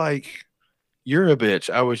say like you're a bitch.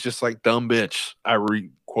 I was just like dumb bitch. I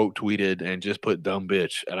quote tweeted and just put dumb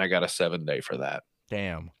bitch, and I got a 7-day for that.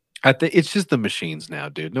 Damn. I think it's just the machines now,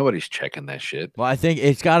 dude. Nobody's checking that shit. Well, I think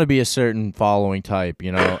it's got to be a certain following type,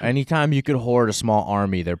 Anytime you could hoard a small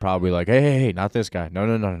army, they're probably like, hey, not this guy. No.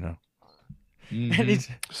 Mm-hmm. And he's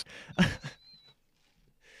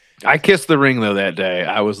I kissed the ring though that day.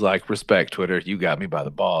 I was like, respect, Twitter. You got me by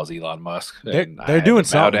the balls, Elon Musk. And they're doing bow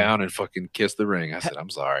something. down and fucking kiss the ring. I said,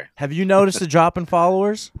 I'm sorry. Have you noticed the drop in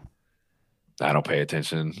followers? I don't pay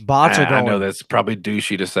attention. Bots are I going. know that's probably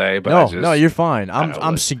douchey to say, but no, you're fine.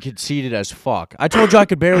 I'm conceited as fuck. I told you I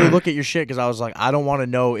could barely look at your shit because I was like, I don't want to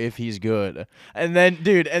know if he's good. And then,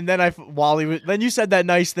 dude, then you said that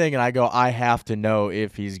nice thing, and I go, I have to know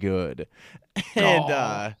if he's good.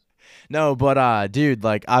 And no, but dude,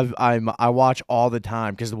 like I watch all the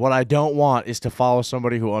time because what I don't want is to follow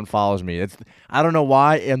somebody who unfollows me. I don't know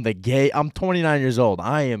why. I'm 29 years old.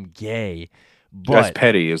 I am gay. But that's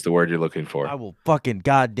petty is the word you're looking for. I will fucking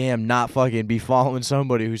goddamn not fucking be following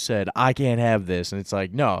somebody who said I can't have this. And it's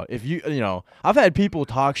like, no, if I've had people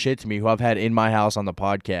talk shit to me who I've had in my house on the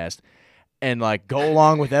podcast and like go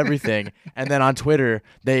along with everything. And then on Twitter,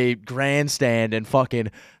 they grandstand and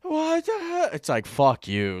fucking, what the hell? It's like, fuck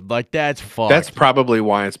you. Like, that's fucked. That's probably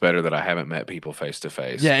why it's better that I haven't met people face to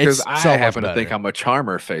face. Yeah, because it's I so much happen to better. think I'm a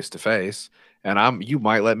charmer face to face, and you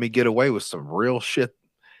might let me get away with some real shit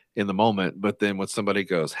in the moment, but then when somebody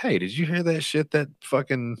goes, hey, did you hear that shit that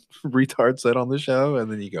fucking retard said on the show?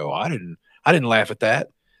 And then you go, I didn't laugh at that.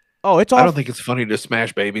 Oh, it's I all. don't think it's funny to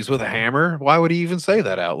smash babies with a hammer. Why would he even say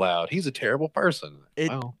that out loud? He's a terrible person.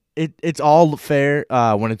 it's all fair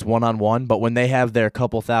when it's one-on-one, but when they have their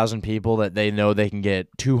couple thousand people that they know they can get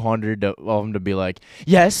 200 of them to be like,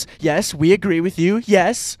 yes, we agree with you,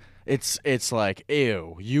 yes. It's like,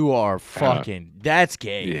 ew, you are fucking, that's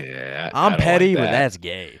gay. Yeah. I'm I don't petty, like but that. that's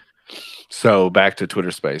gay. So back to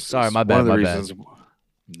Twitter Spaces. Sorry, my bad, One of the my bad. reasons.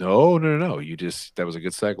 No. You just that was a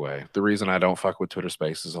good segue. The reason I don't fuck with Twitter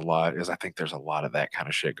Spaces a lot is I think there's a lot of that kind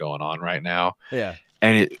of shit going on right now, Yeah.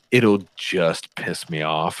 and it'll just piss me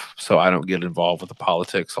off. So I don't get involved with the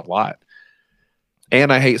politics a lot,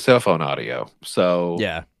 and I hate cell phone audio. So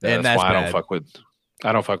Yeah, that's and that's why I bad.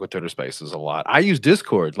 don't fuck with Twitter Spaces a lot. I use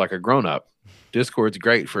Discord like a grown up. Discord's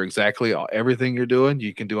great for exactly everything you're doing.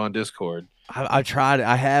 You can do on Discord. I tried it.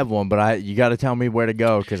 I have one, but you got to tell me where to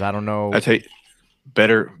go because I don't know. I tell you,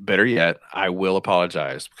 better yet, I will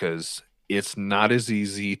apologize because it's not as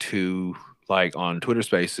easy to like on Twitter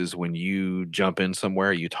Spaces when you jump in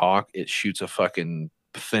somewhere, you talk, it shoots a fucking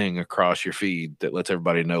thing across your feed that lets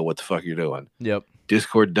everybody know what the fuck you're doing. Yep.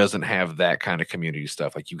 Discord doesn't have that kind of community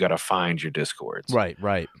stuff. Like you got to find your Discords. Right.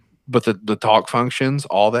 But the talk functions,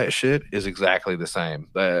 all that shit is exactly the same.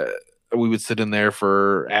 We would sit in there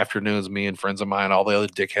for afternoons, me and friends of mine, all the other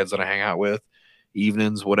dickheads that I hang out with,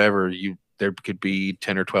 evenings, whatever. There could be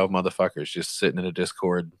 10 or 12 motherfuckers just sitting in a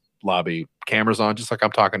Discord lobby, cameras on, just like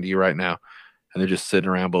I'm talking to you right now, and they're just sitting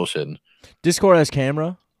around bullshitting. Discord has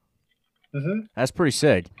camera. Mm-hmm. That's pretty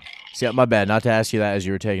sick. See, my bad, not to ask you that as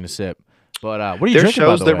you were taking a sip. But what are you There's drinking, by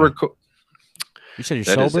shows the that way? You said you're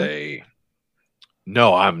that is sober?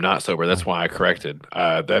 No, I'm not sober. That's why I corrected.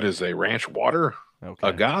 That is a ranch water Okay.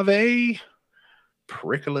 agave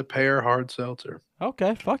prickly pear hard seltzer.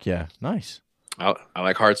 Okay, fuck yeah. Nice. I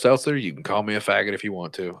like hard seltzer. You can call me a faggot if you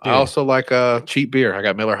want to. I Dude. also like cheap beer. I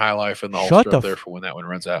got Miller High Life in the Shut holster the up there for when that one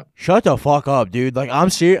runs out. Shut the fuck up, dude. Like, I'm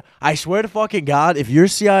serious. I swear to fucking God, if you're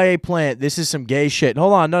CIA plant, this is some gay shit.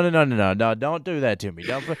 Hold on. No. Don't do that to me.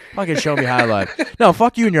 Don't fucking show me High Life. No,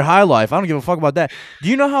 fuck you and your High Life. I don't give a fuck about that. Do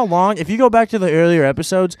you know how long? If you go back to the earlier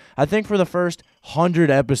episodes, I think for the first 100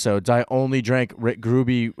 episodes, I only drank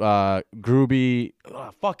Ruby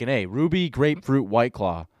Grapefruit White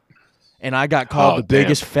Claw. And I got called the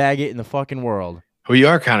biggest faggot in the fucking world. Well, you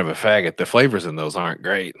are kind of a faggot. The flavors in those aren't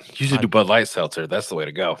great. You should do Bud Light seltzer. That's the way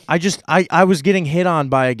to go. I was getting hit on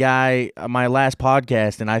by a guy on my last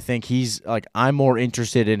podcast, and I think he's like, I'm more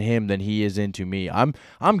interested in him than he is into me. I'm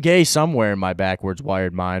gay somewhere in my backwards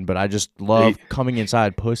wired mind, but I just love coming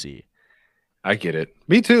inside pussy. I get it.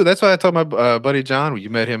 Me too. That's why I told my buddy John, when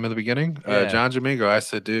you met him in the beginning, Yeah. John Jamingo, I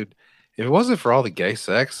said, dude, if it wasn't for all the gay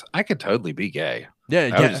sex, I could totally be gay. Yeah,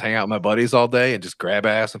 I would just hang out with my buddies all day and just grab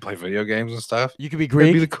ass and play video games and stuff. You could be It'd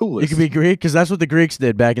Greek. be the coolest. You could be Greek because that's what the Greeks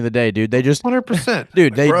did back in the day, dude. They just 100%.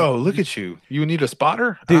 Dude, Like, bro, look at you. You need a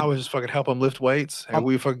spotter? Dude. I would just fucking help them lift weights and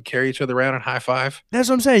we fucking carry each other around and high five. That's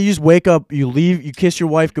what I'm saying. You just wake up, you leave, you kiss your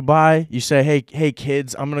wife goodbye. You say, "Hey,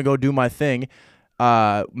 kids, I'm gonna go do my thing."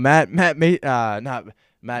 Not Matt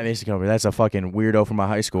Mason Cover. That's a fucking weirdo from my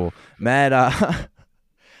high school. Matt.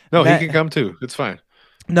 No, Matt- he can come too. It's fine.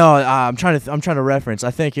 No, I'm trying to reference.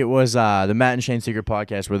 I think it was the Matt and Shane Secret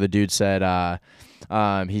podcast where the dude said,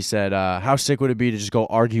 he said, how sick would it be to just go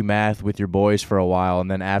argue math with your boys for a while and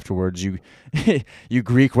then afterwards you you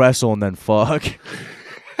Greek wrestle and then fuck.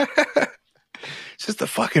 It's just the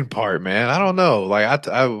fucking part, man. I don't know. Like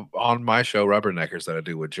I on my show Rubberneckers that I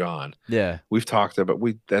do with John, Yeah. we've talked about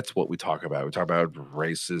that's what we talk about. We talk about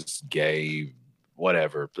racist, gay,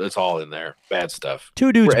 whatever. It's all in there. Bad stuff.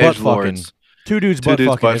 Two dudes We're butt fucking. edgelords. Two dudes butt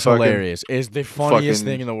fucking is hilarious. Is the funniest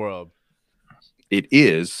fucking- thing in the world. It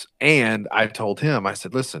is. And I told him, I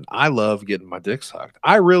said, listen, I love getting my dick sucked.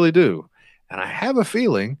 I really do. And I have a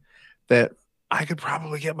feeling that I could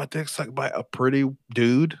probably get my dick sucked by a pretty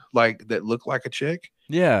dude like that looked like a chick.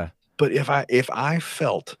 Yeah. But if I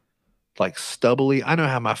felt like stubbly, I know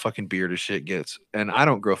how my fucking beard and shit gets, and I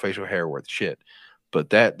don't grow facial hair worth shit. But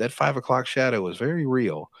that 5 o'clock shadow is very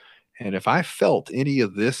real. And if I felt any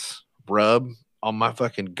of this rub on my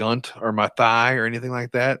fucking gunt or my thigh or anything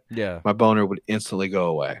like that, Yeah. my boner would instantly go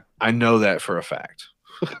away. I know that for a fact.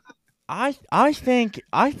 I think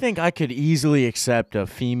I could easily accept a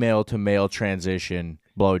female to male transition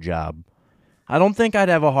blowjob. I don't think I'd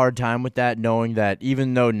have a hard time with that, knowing that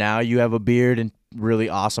even though now you have a beard and really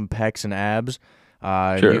awesome pecs and abs,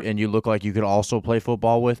 Sure. and you look like you could also play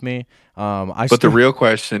football with me. But the real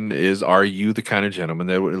question is, are you the kind of gentleman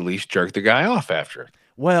that would at least jerk the guy off after?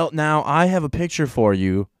 Well, now I have a picture for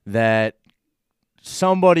you that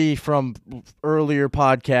somebody from earlier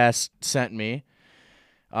podcasts sent me.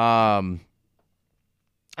 And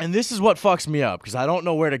this is what fucks me up because I don't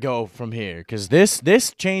know where to go from here because this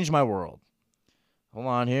changed my world. Hold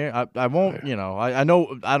on here. I won't, I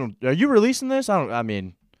know I don't. Are you releasing this? I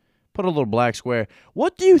mean, put a little black square.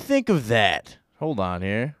 What do you think of that? Hold on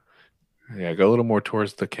here. Yeah, go a little more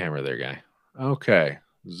towards the camera there, guy. Okay.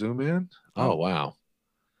 Zoom in. Oh, wow.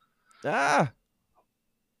 Ah.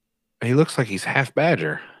 He looks like he's half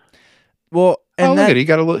badger. Well, and look at it. He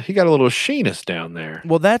got a little sheenus down there.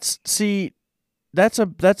 Well, that's a F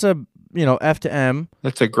to M.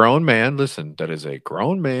 That's a grown man. Listen, that is a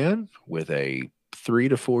grown man with a 3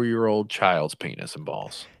 to 4 year old child's penis and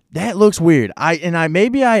balls. That looks weird.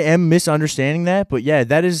 Maybe I am misunderstanding that, but yeah,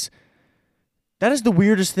 that is the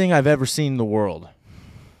weirdest thing I've ever seen in the world.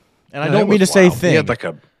 And I don't mean to say thing. He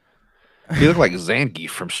had he looked like Zangief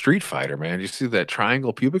from Street Fighter, man. You see that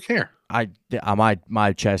triangle pubic hair?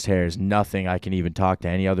 My chest hair is nothing I can even talk to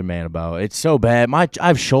any other man about. It's so bad. I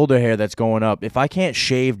have shoulder hair that's going up. If I can't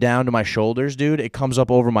shave down to my shoulders, dude, it comes up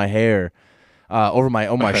over my hair, over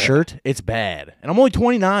my shirt. It's bad. And I'm only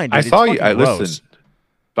 29. Dude. I saw you. Gross. Listen,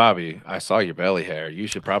 Bobby. I saw your belly hair. You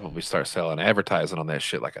should probably start selling advertising on that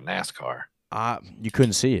shit like a NASCAR. You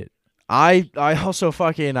couldn't see it. I also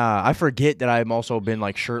fucking I forget that I've also been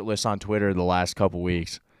like shirtless on Twitter the last couple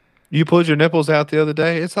weeks. You pulled your nipples out the other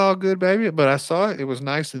day. It's all good, baby. But I saw it. It was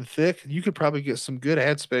nice and thick. You could probably get some good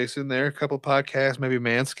ad space in there. A couple podcasts, maybe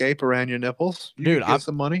Manscaped around your nipples. You Dude, get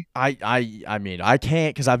some money. I mean, I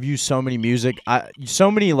can't because I've used so many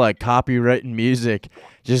so many like copywritten music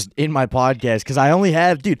just in my podcast because I only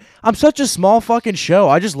have, dude. I'm such a small fucking show.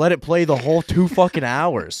 I just let it play the whole 2 fucking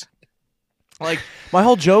hours. Like, my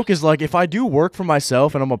whole joke is, like, if I do work for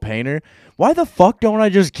myself and I'm a painter, why the fuck don't I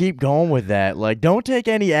just keep going with that? Like, don't take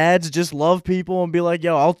any ads, just love people and be like,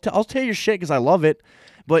 yo, I'll tell your shit because I love it.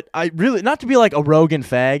 But I really, not to be like a Rogan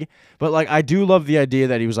fag, but, like, I do love the idea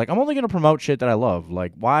that he was like, I'm only going to promote shit that I love.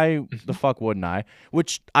 Like, why the fuck wouldn't I?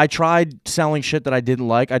 Which I tried selling shit that I didn't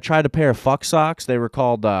like. I tried a pair of fuck socks. They were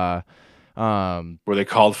called, were they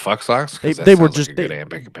called fuck socks? They were just,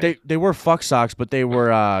 they were fuck socks, but they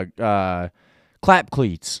were, clap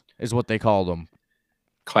cleats is what they called them.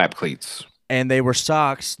 Clap cleats. And they were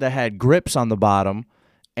socks that had grips on the bottom,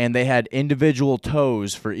 and they had individual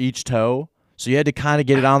toes for each toe. So you had to kind of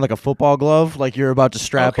get it on like a football glove, like you're about to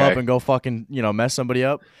strap up and go fucking, mess somebody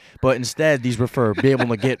up. But instead, these were for being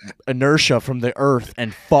able to get inertia from the earth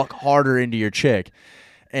and fuck harder into your chick.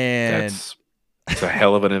 And it's a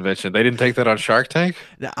hell of an invention. They didn't take that on Shark Tank?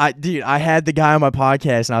 I had the guy on my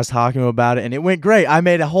podcast, and I was talking to him about it, and it went great. I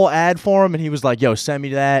made a whole ad for him, and he was like, yo, send me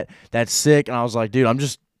that. That's sick. And I was like, dude,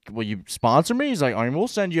 will you sponsor me? He's like, I mean, we'll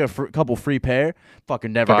send you a couple free pair.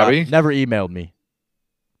 Fucking never emailed me.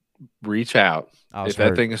 Reach out. If hurt.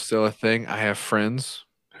 That thing is still a thing, I have friends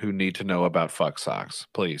who need to know about fuck socks.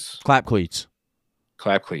 Please. Clap cleats.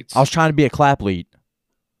 Clap cleats. I was trying to be a clapleat.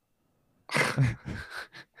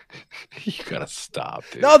 You gotta stop,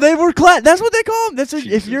 dude. No, they were that's what they call them. That's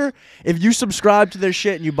if you subscribe to their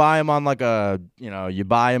shit and you buy them on like you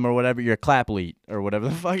buy them or whatever, you're a clapleat or whatever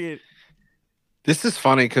the fuck it. This is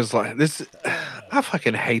funny because I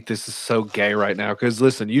fucking hate this. Is so gay right now. Because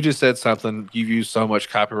listen, you just said something. You've used so much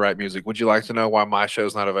copyright music. Would you like to know why my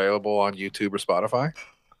show's not available on YouTube or Spotify?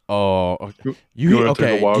 Oh, okay. Do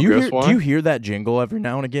you hear that jingle every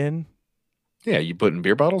now and again? Yeah, you putting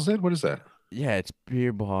beer bottles in? What is that? Yeah, it's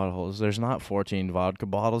beer bottles. There's not 14 vodka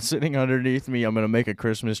bottles sitting underneath me. I'm gonna make a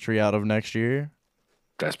Christmas tree out of next year.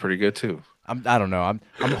 That's pretty good too. I don't know.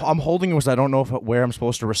 I'm holding them because I don't know where I'm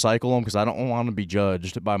supposed to recycle them because I don't want to be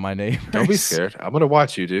judged by my neighbors. Don't be scared. I'm gonna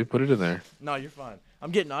watch you, dude. Put it in there. No, you're fine.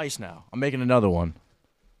 I'm getting ice now. I'm making another one.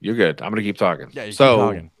 You're good. I'm gonna keep talking. Yeah, keep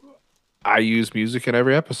talking. I use music in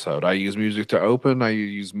every episode. I use music to open. I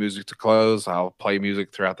use music to close. I'll play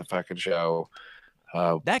music throughout the fucking show.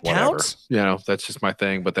 That whatever. counts? That's just my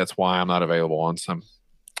thing, but that's why I'm not available on some.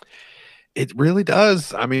 It really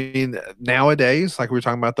does. I mean, nowadays, like we were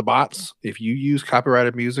talking about the bots, if you use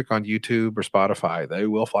copyrighted music on YouTube or Spotify, they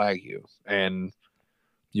will flag you. And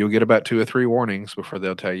you'll get about 2 or 3 warnings before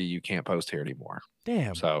they'll tell you can't post here anymore.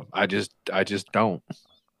 Damn. So I just don't.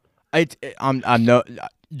 I'm no,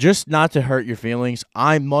 just not to hurt your feelings.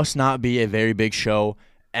 I must not be a very big show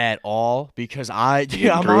at all because I'm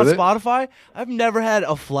on Spotify. I've never had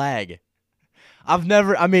a flag. I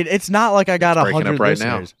mean, it's not like I got 100 right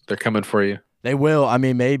listeners. Now. They're coming for you. They will. I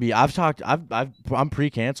mean, maybe. I'm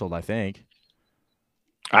pre-canceled, I think.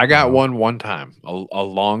 I got one time, a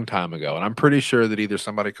long time ago, and I'm pretty sure that either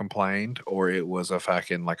somebody complained or it was a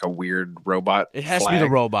fucking like a weird robot. It has to be the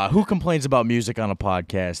robot. Who complains about music on a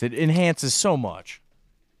podcast? It enhances so much.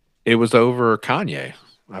 It was over Kanye.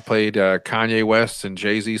 I played Kanye West and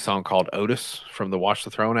Jay-Z song called Otis from the Watch the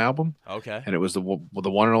Throne album. Okay. And it was the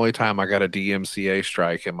one and only time I got a DMCA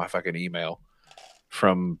strike in my fucking email.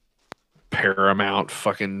 from Paramount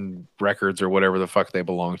fucking Records or whatever the fuck they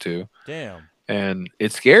belong to. Damn. And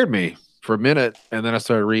it scared me for a minute. And then I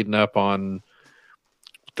started reading up on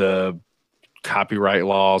the copyright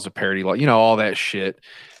laws, the parody law, all that shit.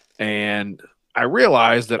 And I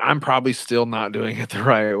realized that I'm probably still not doing it the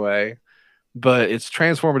right way, but it's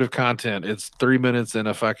transformative content. It's 3 minutes in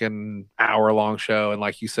a fucking hour-long show. And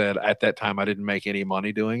like you said, at that time, I didn't make any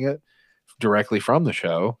money doing it directly from the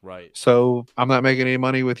show. Right. So I'm not making any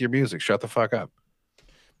money with your music. Shut the fuck up.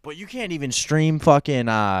 But you can't even stream fucking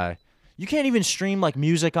you can't even stream like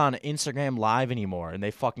music on Instagram Live anymore, and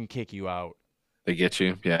they fucking kick you out. They get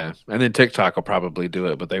you, yeah. And then TikTok will probably do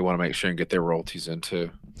it, but they want to make sure and get their royalties in too.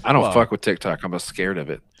 I don't fuck with TikTok. I'm scared of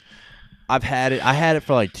it. I've had it. I had it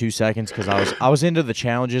for like 2 seconds because I was into the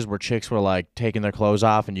challenges where chicks were like taking their clothes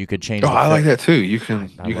off and you could change. Oh, I like that too. You can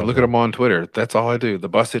look at it. them on Twitter. That's all I do. The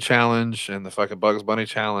Busted Challenge and the fucking Bugs Bunny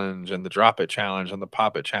Challenge and the Drop It Challenge and the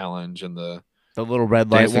Pop It Challenge and the little red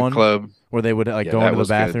light Dancing one Club where they would like go into the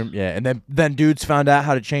bathroom. Good. Yeah, and then dudes found out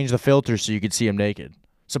how to change the filter so you could see them naked.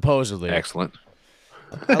 Supposedly. Excellent.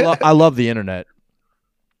 I love the internet.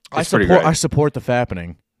 I I support the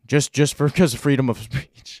fappening just because of freedom of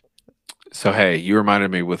speech. So hey, you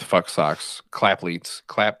reminded me with fuck socks, clap cleats.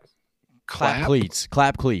 Clap cleats.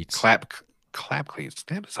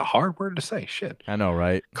 Damn, it's a hard word to say. Shit. I know,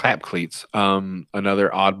 right? Clap cleats. Another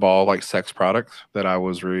oddball like sex product that I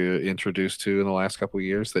was reintroduced to in the last couple of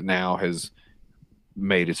years that now has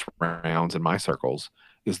made its rounds in my circles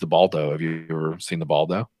is the Baldo. Have you ever seen the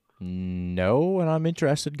Baldo? No, and I'm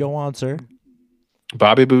interested. Go on, sir.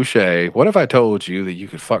 Bobby Boucher, what if I told you that you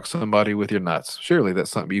could fuck somebody with your nuts? Surely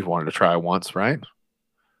that's something you've wanted to try once, right?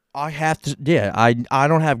 I have to. Yeah, I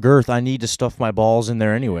don't have girth. I need to stuff my balls in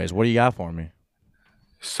there anyways. What do you got for me?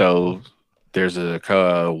 So there's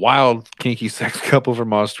a wild kinky sex couple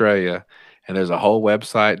from Australia, and there's a whole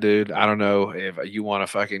website, dude. I don't know if you want to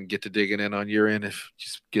fucking get to digging in on your end. If you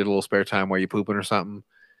just get a little spare time while you're pooping or something,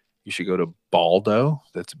 you should go to Baldo.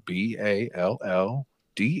 That's BALLDO.com.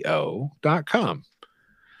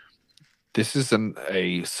 This is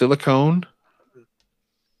a silicone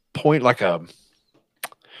point, like a,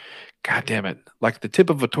 God damn it, like the tip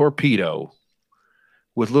of a torpedo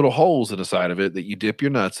with little holes in the side of it that you dip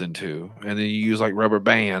your nuts into. And then you use like rubber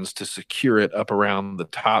bands to secure it up around the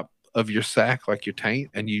top of your sack, like your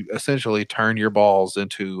taint. And you essentially turn your balls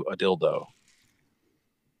into a dildo.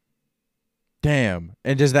 Damn.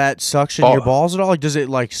 And does that suction your balls at all? Like, does it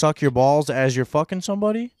like suck your balls as you're fucking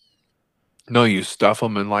somebody? No, you stuff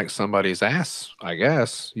them in like somebody's ass, I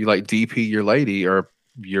guess. You like DP your lady or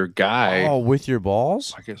your guy. Oh, with your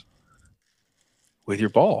balls? I guess. With your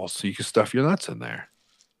balls. So you can stuff your nuts in there.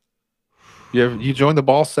 You joined the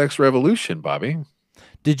ball sex revolution, Bobby.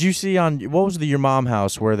 Did you see on, what was Your Mom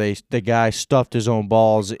House where the guy stuffed his own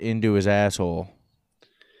balls into his asshole?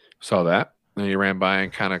 Saw that. And he ran by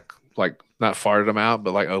and kind of like not farted him out,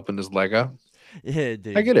 but like opened his leg up. Yeah,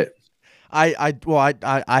 dude. I get it.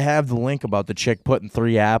 I have the link about the chick putting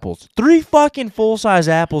 3 fucking full-size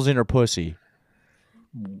apples in her pussy.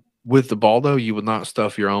 With the Baldo, you would not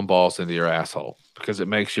stuff your own balls into your asshole because it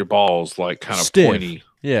makes your balls like kind of stiff. Pointy.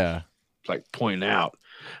 Yeah. Like pointing out.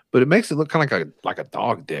 But it makes it look kind of like a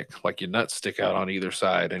dog dick, like your nuts stick out on either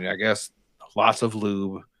side. And I guess lots of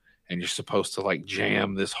lube, and you're supposed to like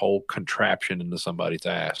jam this whole contraption into somebody's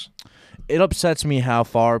ass. It upsets me how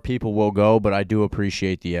far people will go, but I do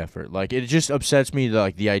appreciate the effort. Like, it just upsets me,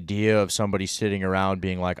 like, the idea of somebody sitting around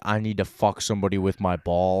being like, I need to fuck somebody with my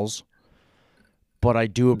balls. But I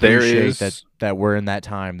do appreciate that we're in that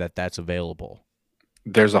time that's available.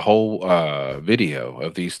 There's a whole video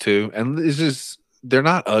of these two, and they're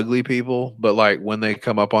not ugly people, but like when they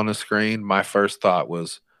come up on the screen, my first thought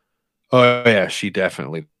was, oh yeah,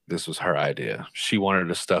 this was her idea. She wanted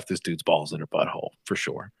to stuff this dude's balls in her butthole for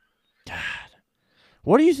sure. God.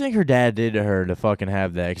 What do you think her dad did to her to fucking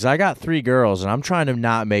have that? Because I got 3 girls, and I'm trying to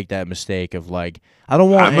not make that mistake of, like, I don't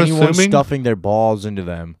want anyone stuffing their balls into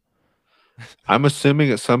them. I'm assuming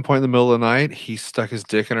at some point in the middle of the night, he stuck his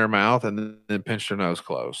dick in her mouth and then pinched her nose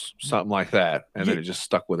close. Something like that. And then it just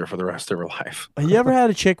stuck with her for the rest of her life. You ever had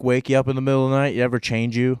a chick wake you up in the middle of the night? You ever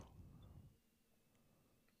change you?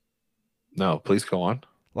 No, please go on.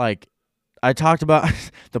 Like, I talked about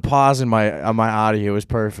the pause on my audio was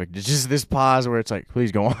perfect. It's just this pause where it's like,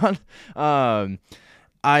 please go on.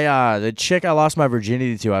 The chick I lost my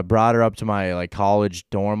virginity to, I brought her up to my like college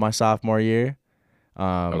dorm my sophomore year.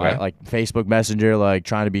 I, like Facebook Messenger, like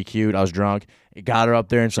trying to be cute. I was drunk. It got her up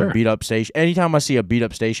there in some beat up station. Anytime I see a beat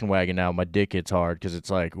up station wagon now, my dick hits hard because it's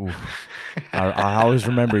like, ooh, I always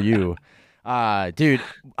remember you. Dude,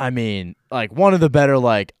 I mean, like one of the better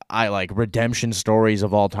redemption stories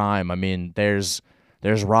of all time. I mean, there's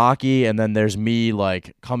Rocky, and then there's me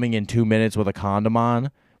like coming in 2 minutes with a condom on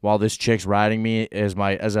while this chick's riding me as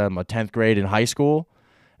I'm a 10th grade in high school.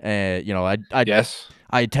 And Yes.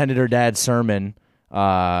 I attended her dad's sermon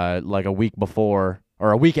like a week before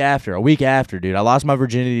or a week after, dude. I lost my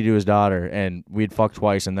virginity to his daughter, and we'd fucked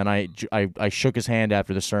twice. And then I shook his hand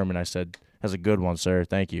after the sermon. I said, "That's a good one, sir.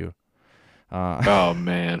 Thank you." Oh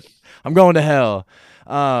man, I'm going to hell.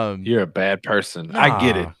 you're a bad person. I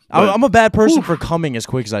get it. I'm a bad person for coming as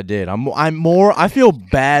quick as I did. I feel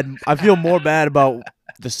bad. I feel more bad about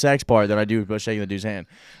the sex part than I do about shaking the dude's hand.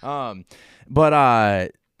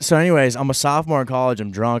 So anyways, I'm a sophomore in college. I'm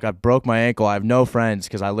drunk. I broke my ankle. I have no friends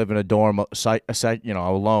because I live in a dorm,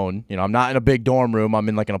 alone. I'm not in a big dorm room. I'm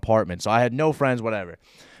in like an apartment. So I had no friends, whatever.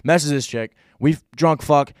 Messes this chick. We drunk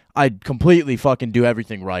fuck. I'd completely fucking do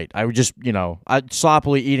everything right. I would just, I'd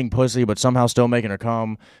sloppily eating pussy, but somehow still making her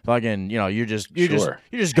come. Fucking, you're just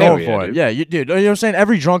going for it. Dude. Yeah, dude. You know what I'm saying?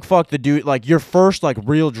 Every drunk fuck, the dude, like your first like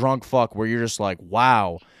real drunk fuck where you're just like,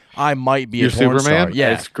 wow, I might be You're a porn Superman. star.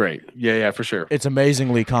 Yeah, it's great. Yeah, for sure. it's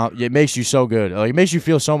amazingly it makes you so good. Like it makes you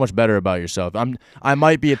feel so much better about yourself. I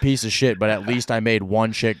might be a piece of shit, but at least I made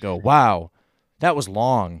one chick go, wow, that was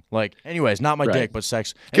long. Like, anyways, not my Right. dick, but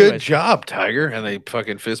sex. Good Anyways, job, Tiger. And they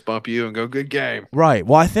fucking fist bump you and go, good game. right.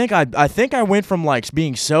 Well, I think I went from like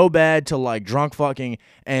being so bad to like drunk fucking,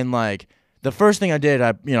 and like the first thing I did,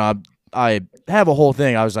 I have a whole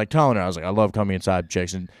thing. I was like telling her, I was like, I love coming inside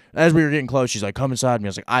chicks. And as we were getting close, she's like, come inside me. I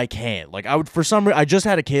was like, I can't. Like, I would, for some reason, I just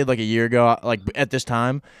had a kid like a year ago. Like, at this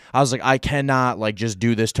time, I was like, I cannot like just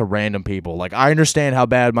do this to random people. Like, I understand how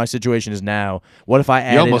bad my situation is now. What if I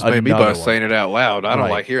added You almost made me another bust one? saying it out loud. I don't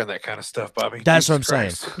Right. like hearing that kind of stuff, Bobby. That's what I'm Jesus saying.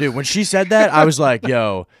 Christ. Dude, when she said that, I was like,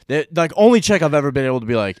 yo, like only chick I've ever been able to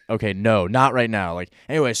be like, okay, no, not right now. Like,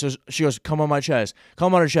 anyway, so she goes, come on my chest.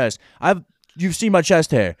 Come on her chest. You've seen my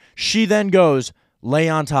chest hair. She then goes, lay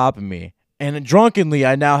on top of me. And drunkenly,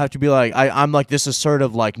 I now have to be like, I'm like this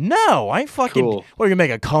assertive, like, no, I fucking, Cool. what, you make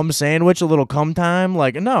a cum sandwich, a little cum time?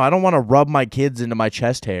 Like, no, I don't want to rub my kids into my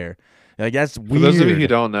chest hair. Like, that's weird. For those of you who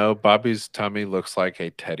don't know, Bobby's tummy looks like a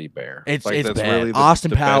teddy bear. It's like, bad. really Austin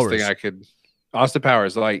the best Powers. thing I could. Austin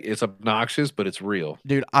Powers, like, it's obnoxious, but it's real.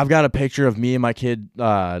 Dude, I've got a picture of me and my kid.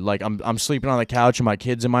 Like I'm sleeping on the couch and my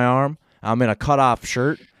kid's in my arm. I'm in a cutoff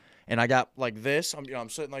shirt, and I got like this. I'm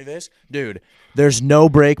sitting like this, dude. There's no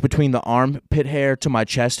break between the armpit hair to my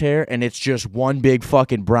chest hair, and it's just one big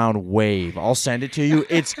fucking brown wave. I'll send it to you.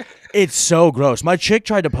 It's so gross. My chick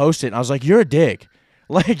tried to post it, and I was like, "You're a dick.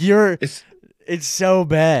 Like it's so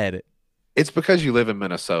bad." It's because you live in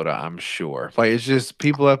Minnesota, I'm sure. Like, it's just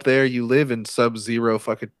people up there, you live in sub-zero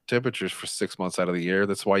fucking temperatures for 6 months out of the year.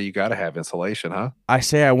 That's why you got to have insulation, huh? I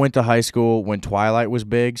say I went to high school when Twilight was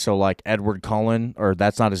big, so like Edward Cullen, or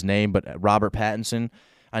that's not his name, but Robert Pattinson.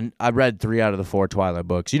 I read 3 out of the 4 Twilight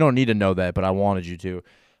books. You don't need to know that, but I wanted you to.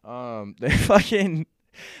 They fucking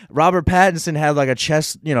Robert Pattinson had like a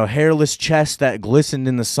chest, hairless chest that glistened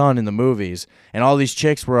in the sun in the movies, and all these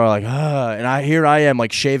chicks were like, and I am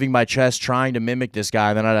like shaving my chest trying to mimic this guy,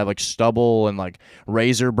 and then I'd have like stubble and like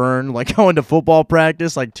razor burn, like going to football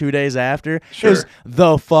practice like 2 days after. Sure. It was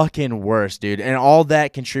the fucking worst, dude, and all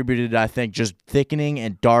that contributed, I think, just thickening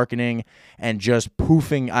and darkening and just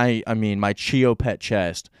poofing. I mean, my Chio Pet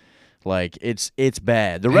chest. Like it's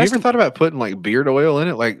bad. The Have you rest ever thought about putting like beard oil in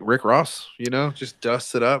it, like Rick Ross? Just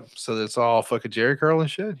dust it up so that it's all fucking Jerry curl and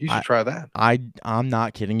shit. You should try that. I'm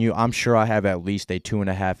not kidding you. I'm sure I have at least a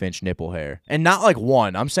 2.5-inch nipple hair, and not like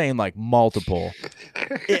one. I'm saying like multiple.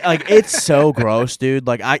 It's so gross, dude.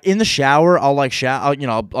 Like in the shower, I'll like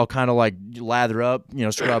I'll kind of like lather up,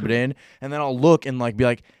 scrub it in, and then I'll look and like be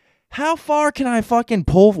like, how far can I fucking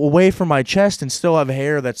pull away from my chest and still have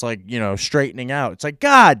hair that's like, straightening out? It's like,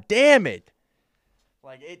 God damn it.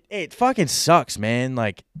 Like, it fucking sucks, man.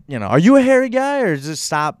 Like, are you a hairy guy, or does it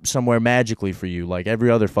stop somewhere magically for you like every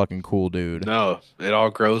other fucking cool dude? No, it all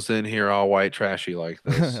grows in here all white trashy like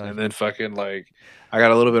this. And then fucking like, I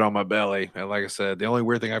got a little bit on my belly. And like I said, the only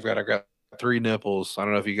weird thing I've got 3 nipples. I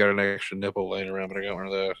don't know if you got an extra nipple laying around, but I got one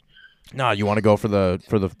of those. No, you want to go for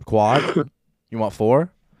the quad? You want 4?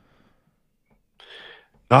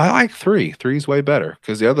 No, I like 3. 3's way better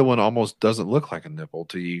because the other one almost doesn't look like a nipple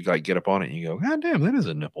till you like get up on it and you go, God damn, that is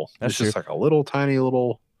a nipple. That's It's just like a little tiny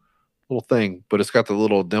little thing, but it's got the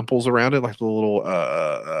little dimples around it, like the little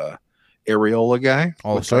areola guy.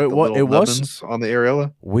 Oh, Looks so like it the was little nubbins on the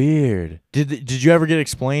areola. weird. Did you ever get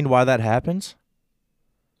explained why that happens?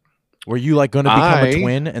 Were you like going to become a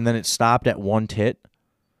twin and then it stopped at one tit?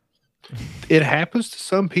 It happens to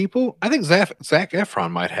some people. I think Zac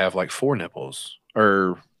Efron might have like 4 nipples,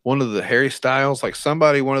 or one of the Harry Styles, like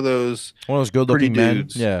one of those good pretty looking men.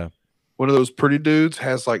 dudes. Yeah. One of those pretty dudes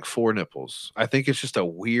has like 4 nipples. I think it's just a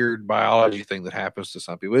weird biology thing that happens to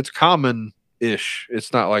some people. It's common-ish.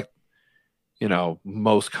 It's not like,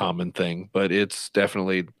 most common thing, but it's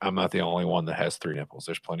definitely, I'm not the only one that has 3 nipples.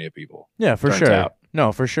 There's plenty of people. Yeah, for Turns sure. out.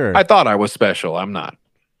 No, for sure. I thought I was special. I'm not.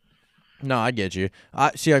 No, I get you.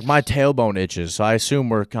 I see, like, my tailbone itches, so I assume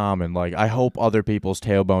we're common. Like, I hope other people's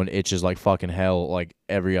tailbone itches like fucking hell, like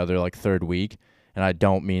every other like 3rd week, and I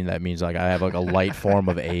don't mean that means like I have like a light form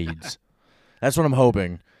of AIDS. That's what I'm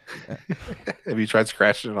hoping. Have you tried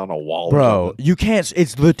scratching it on a wall, or Bro? something? You can't.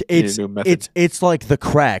 It's like the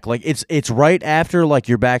crack. Like it's right after like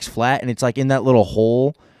your back's flat, and it's like in that little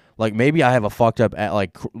hole. Like maybe I have a fucked up at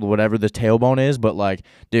like whatever the tailbone is, but like,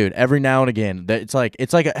 dude, every now and again, that it's like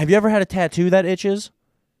have you ever had a tattoo that itches?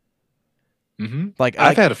 Mm-hmm. Like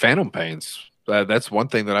I've had phantom pains. That's one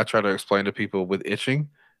thing that I try to explain to people with itching.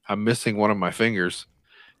 I'm missing one of my fingers,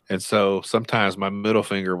 and so sometimes my middle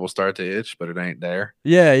finger will start to itch, but it ain't there.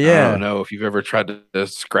 Yeah. I don't know if you've ever tried to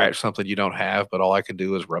scratch something you don't have, but all I can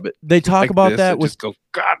do is rub it. They talk like about this, that and with just go,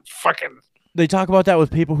 God fucking. They talk about that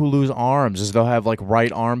with people who lose arms, is they'll have like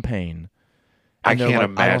right arm pain. I And they're can't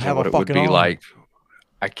like, I don't imagine have what a it would fucking be arm. like.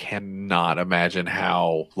 I cannot imagine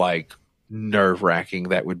how like nerve wracking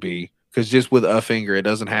that would be. Because just with a finger, it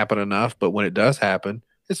doesn't happen enough. But when it does happen,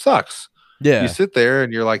 it sucks. Yeah. You sit there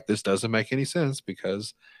and you're like, this doesn't make any sense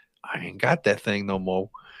because I ain't got that thing no more.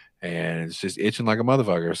 And it's just itching like a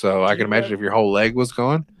motherfucker. So I can imagine if your whole leg was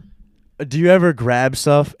gone. Do you ever grab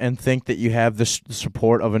stuff and think that you have the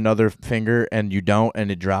support of another finger and you don't,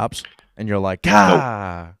 and it drops, and you're like,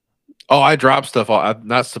 ah. Oh, I drop stuff.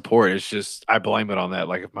 Not support. It's just I blame it on that.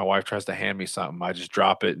 Like if my wife tries to hand me something, I just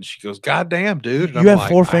drop it, and she goes, "God damn, dude!" And You I'm have like,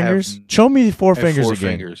 4 I fingers? have- Show me the 4 I have fingers 4 again.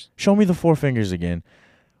 fingers. Show me the 4 fingers again.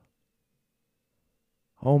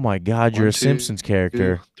 Oh my God, you're 1, a 2, Simpsons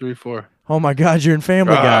character. 2, 3, 4. Oh my God, you're in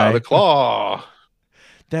Family Guy. The claw.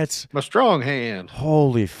 That's My strong hand.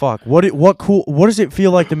 holy fuck. What does it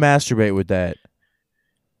feel like to masturbate with that?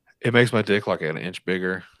 It makes my dick like an inch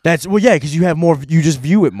bigger. That's yeah, because you have more. You just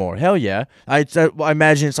view it more. Hell yeah. I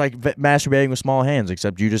imagine it's like masturbating with small hands,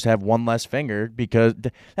 except you just have one less finger because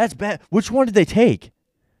that's bad. Which one did they take,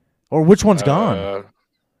 or which one's gone?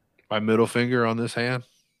 My middle finger on this hand.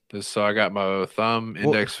 So I got my thumb,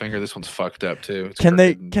 index finger. This one's fucked up too. It's Can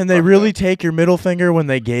they crooked and really fucked up. take your middle finger when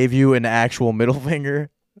they gave you an actual middle finger?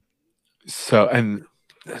 So and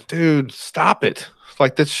dude, stop it!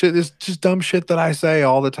 Like that shit is just dumb shit that I say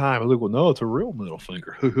all the time. I'm like, well, no, it's a real middle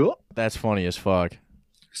finger. That's funny as fuck.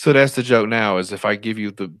 So that's the joke now. Is if I give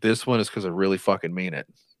you this one, it's because I really fucking mean it.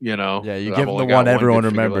 You know? Yeah, you I've give them only the got one everyone good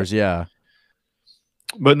finger remembers. left. Yeah.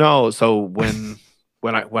 But no, so when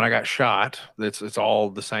I got shot, it's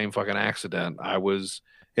all the same fucking accident. I was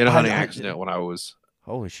in a hunting accident when I was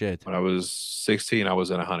Holy shit. 16. I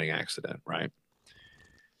was in a hunting accident, right?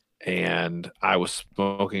 And I was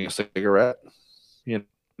smoking a cigarette. You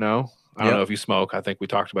know, I don't know if you smoke. I think we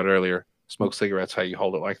talked about it earlier. Smoke cigarettes, how you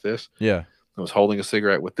hold it like this. Yeah. I was holding a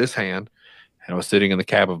cigarette with this hand, and I was sitting in the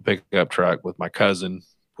cab of a pickup truck with my cousin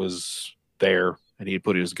was there, and he had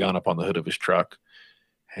put his gun up on the hood of his truck,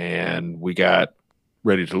 and we got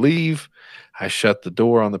ready to leave. I shut the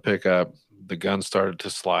door on the pickup. The gun started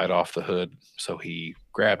to slide off the hood, so he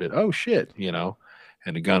grabbed it. Oh shit,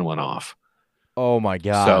 and the gun went off. Oh my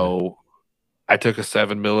God. So I took a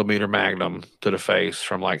 7mm Magnum to the face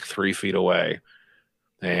from like 3 feet away,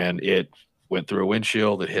 and it went through a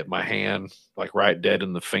windshield. It hit my hand, like right dead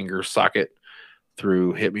in the finger socket,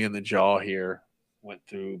 hit me in the jaw here, went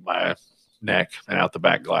through my neck and out the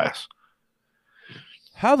back glass.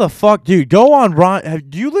 How the fuck, dude? Go on, Ron.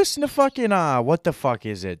 Do you listen to fucking what the fuck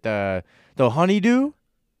is it? The Honeydew?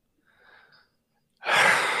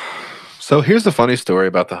 So here's the funny story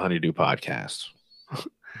about the Honeydew podcast.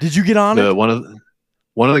 Did you get on it? One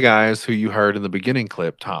of the guys who you heard in the beginning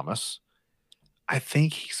clip, Thomas, I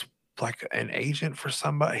think he's like an agent for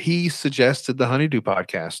somebody. He suggested the Honeydew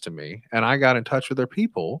podcast to me, and I got in touch with their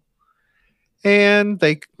people, and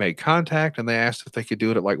they made contact, and they asked if they could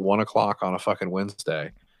do it at like 1:00 on a fucking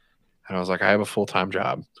Wednesday. And I was like, I have a full-time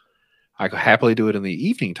job. I could happily do it in the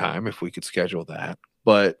evening time if we could schedule that,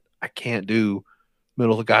 but I can't do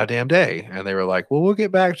middle of the goddamn day. And they were like, well, we'll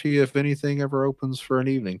get back to you if anything ever opens for an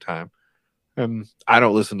evening time. I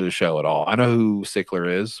don't listen to the show at all. I know who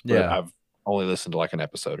Sickler is, but Yeah. I've only listen to like an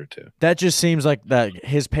episode or two. That just seems like that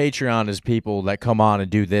his Patreon is people that come on and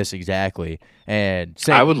do this exactly. And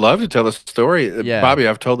I would love to tell the story. Yeah. Bobby,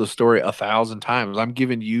 I've told the story 1,000 times. I'm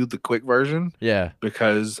giving you the quick version yeah.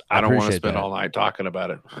 because I I don't want to appreciate spend that. all night talking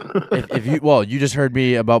about it. If you just heard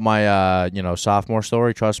me about my sophomore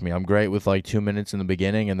story, trust me, I'm great with like 2 minutes in the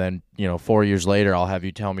beginning, and then 4 years later I'll have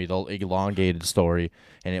you tell me the elongated story,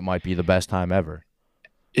 and it might be the best time ever.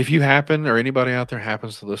 If you happen, or anybody out there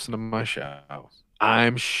happens to listen to my show,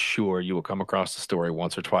 I'm sure you will come across the story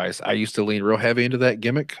once or twice. I used to lean real heavy into that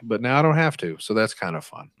gimmick, but now I don't have to, so that's kind of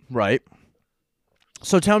fun. Right.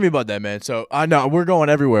 So tell me about that, man. So I know we're going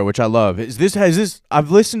everywhere, which I love.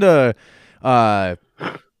 I've listened to a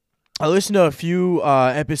few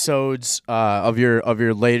episodes of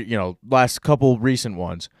your later, last couple recent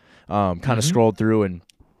ones. Kind of scrolled through, and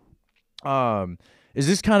is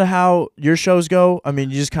this kind of how your shows go? I mean,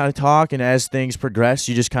 you just kind of talk, and as things progress,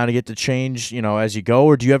 you just kind of get to change, as you go,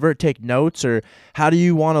 or do you ever take notes, or how do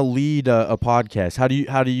you want to lead a podcast?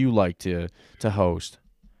 How do you like to host?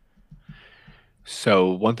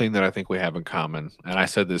 So one thing that I think we have in common, and I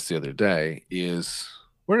said this the other day, is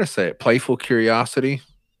we're going to say it, playful curiosity.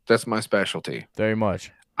 That's my specialty. Very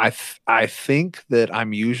much. I think that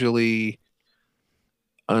I'm usually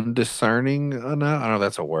undiscerning enough. I don't know if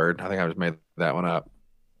that's a word. I think I just made that one up.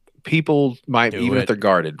 People might, even if they're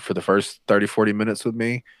guarded for the first 30, 40 minutes with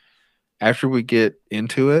me, after we get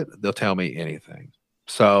into it, they'll tell me anything.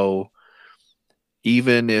 So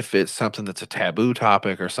even if it's something that's a taboo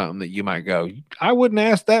topic or something that you might go, I wouldn't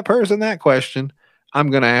ask that person that question,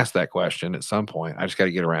 I'm going to ask that question at some point. I just got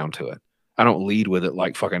to get around to it. I don't lead with it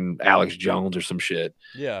like fucking Alex Jones or some shit.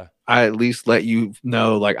 Yeah. I at least let you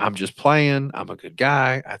know, like, I'm just playing. I'm a good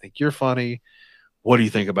guy. I think you're funny. What do you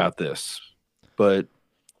think about this? But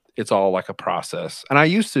it's all like a process. And I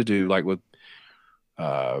used to do like with,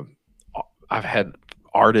 I've had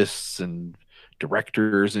artists and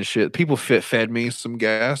directors and shit. People fed me some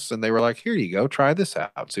guests, and they were like, here you go. Try this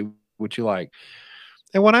out. See what you like.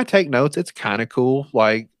 And when I take notes, it's kind of cool.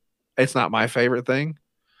 Like, it's not my favorite thing,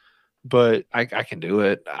 but I can do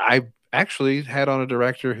it. I actually had on a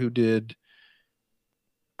director who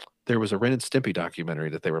there was a Ren and Stimpy documentary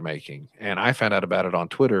that they were making, and I found out about it on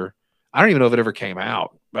Twitter. I don't even know if it ever came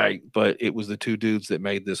out, right? But it was the two dudes that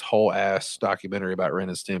made this whole ass documentary about Ren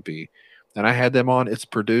and Stimpy, and I had them on. It's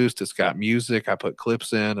produced, it's got music, I put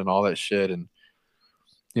clips in and all that shit, and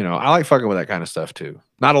I like fucking with that kind of stuff too.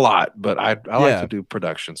 Not a lot, but I like to do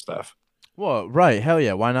production stuff. Well, right. Hell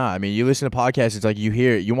yeah. Why not? I mean, you listen to podcasts, it's like you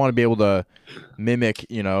hear it. You want to be able to mimic,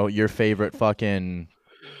 your favorite fucking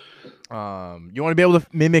you want to be able to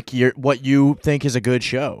mimic what you think is a good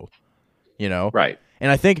show, Right. And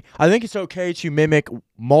I think it's okay to mimic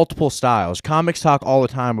multiple styles. Comics talk all the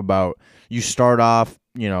time about you start off,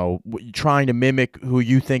 trying to mimic who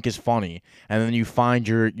you think is funny, and then you find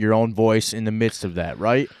your own voice in the midst of that,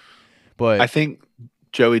 right? But I think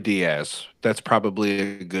Joey Diaz, that's probably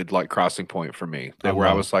a good like crossing point for me. Where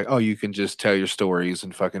I was like, oh, you can just tell your stories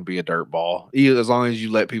and fucking be a dirtball. As long as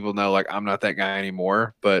you let people know, like, I'm not that guy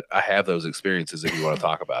anymore, but I have those experiences if you want to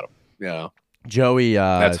talk about them. Joey,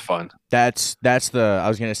 that's fun. That's I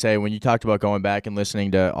was gonna say, when you talked about going back and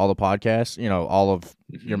listening to all the podcasts, all of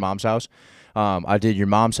Your Mom's House. I did Your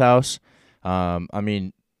Mom's House. I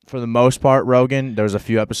mean, for the most part, Rogan, there was a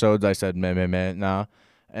few episodes I said meh, nah.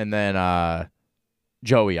 And then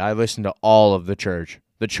Joey, I listened to all of The Church.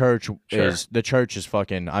 The Church is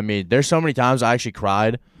fucking, I mean, there's so many times I actually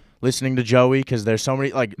cried listening to Joey, because there's so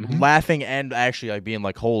many, like, laughing and actually like being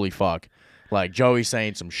like, holy fuck, like Joey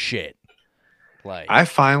saying some shit. Like, I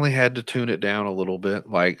finally had to tune it down a little bit.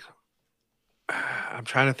 Like, I'm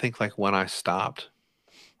trying to think like when I stopped.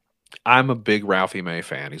 I'm a big Ralphie May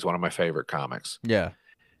fan. He's one of my favorite comics. Yeah.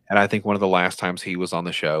 And I think one of the last times he was on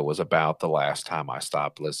the show was about the last time I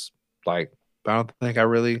stopped. I don't think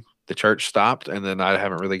The Church stopped, and then I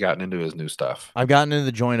haven't really gotten into his new stuff. I've gotten into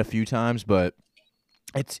the joint a few times, but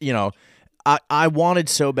it's, I wanted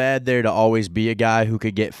so bad there to always be a guy who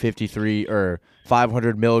could get 53 or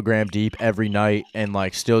 500 milligram deep every night and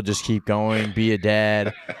like still just keep going, be a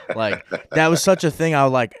dad. Like, that was such a thing I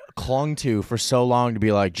like clung to for so long, to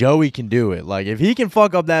be like, Joey can do it. Like, if he can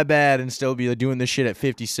fuck up that bad and still be doing this shit at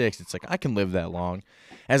 56, it's like, I can live that long.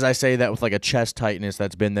 As I say that with like a chest tightness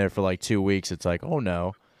that's been there for like 2 weeks, it's like, oh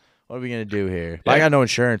no, what are we gonna do here? But I got no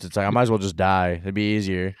insurance. It's like, I might as well just die. It'd be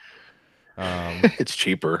easier. It's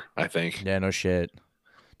cheaper, I think. Yeah, no shit.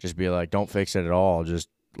 Just be like, don't fix it at all. Just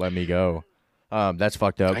let me go. That's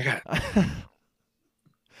fucked up. What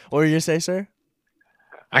were you gonna say, sir?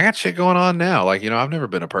 I got shit going on now. Like, I've never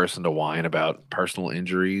been a person to whine about personal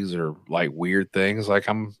injuries or like weird things. Like,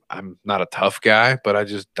 I'm not a tough guy, but I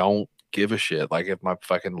just don't give a shit. Like, if my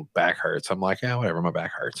fucking back hurts, I'm like, yeah, whatever, my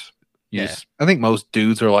back hurts. Yeah. I think most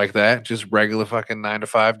dudes are like that, just regular fucking 9 to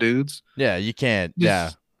 5 dudes. Yeah, you can't.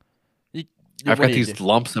 Just- I've got these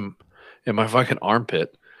lumps in my fucking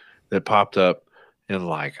armpit that popped up in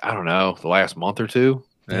like, I don't know, the last month or two.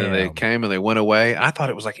 And they Damn. came and they went away. I thought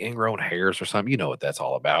it was like ingrown hairs or something. You know what that's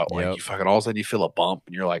all about. Like Yep. you fucking all of a sudden you feel a bump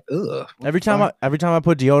and you're like, ugh. Every time I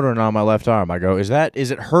put deodorant on my left arm, I go, is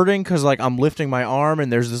it hurting because like I'm lifting my arm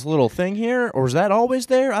and there's this little thing here, or is that always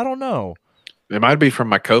there? I don't know. It might be from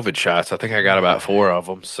my COVID shots. I think I got about 4 of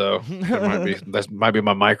them. So that might be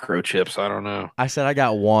my microchips. I don't know. I said I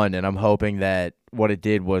got one, and I'm hoping that what it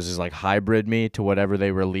did is like hybrid me to whatever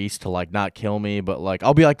they released to like not kill me, but like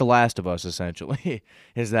I'll be like the Last of Us essentially.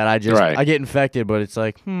 Is that I get infected, but it's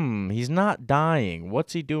like, he's not dying.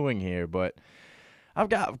 What's he doing here? But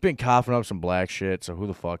I've been coughing up some black shit, so who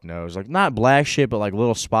the fuck knows? Like not black shit, but like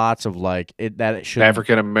little spots of like it should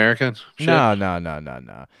African American. No.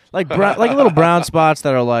 Like like little brown spots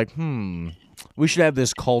that are like, we should have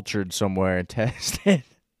this cultured somewhere and test it.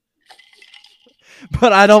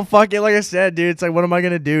 But I don't fucking, like I said, dude. It's like, what am I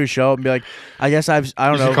gonna do? Show up and be like, I guess I don't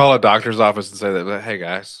know. You should call a doctor's office and say that. Hey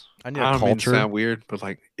guys, I need I a don't mean to culture. sound weird, but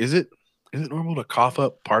like, is it normal to cough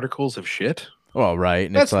up particles of shit? Well, right.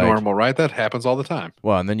 And That's it's like, normal, right? That happens all the time.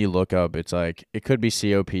 Well, and then you look up, it's like, it could be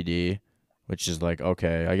COPD, which is like,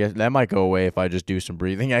 okay, I guess that might go away if I just do some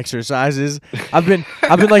breathing exercises. I've been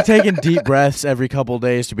like taking deep breaths every couple of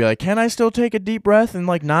days to be like, can I still take a deep breath and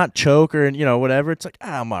like not choke or, whatever? It's like,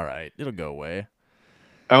 I'm all right. It'll go away.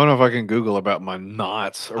 I don't know if I can Google about my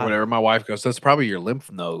knots or whatever. My wife goes, that's probably your lymph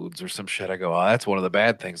nodes or some shit. I go, oh, that's one of the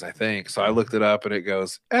bad things, I think. So I looked it up and it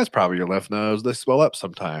goes, that's probably your lymph nodes. They swell up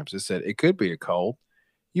sometimes. It said it could be a cold.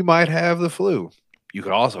 You might have the flu. You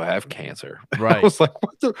could also have cancer. Right. I was like,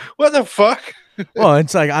 what the fuck? Well,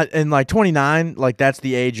 it's like, in like 29, like that's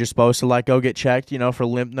the age you're supposed to like go get checked, for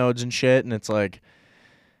lymph nodes and shit. And it's like,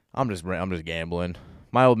 I'm just gambling.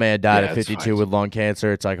 My old man died at 52 with lung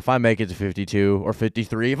cancer. It's like, if I make it to 52 or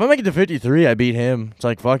 53, if I make it to 53, I beat him. It's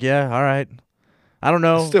like, fuck yeah, all right. I don't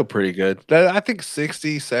know. It's still pretty good. I think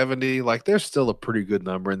 60, 70, like there's still a pretty good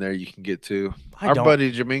number in there you can get to. Our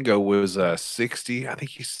buddy Jamingo was 60. I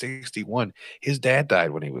think he's 61. His dad died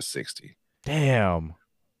when he was 60. Damn.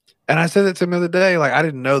 And I said that to him the other day. Like, I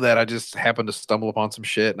didn't know that. I just happened to stumble upon some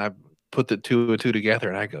shit and I put the 2 and 2 together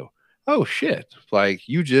and I go, oh shit. Like,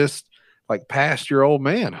 you just like past your old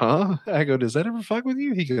man, huh? I go, does that ever fuck with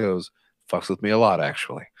you? He goes, fucks with me a lot,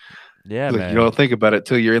 actually. Yeah, like, man. You don't think about it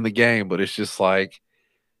till you're in the game, but it's just like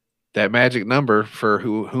that magic number for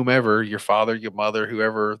whomever, your father, your mother,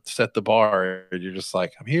 whoever set the bar, and you're just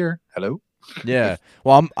like, I'm here. Hello. Yeah.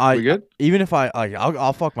 Well, We good? Even if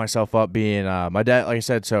I'll fuck myself up being my dad. Like I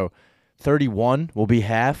said, so 31 will be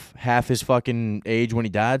half his fucking age when he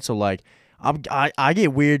died. So like, I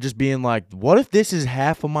get weird just being like, what if this is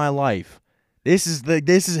half of my life? This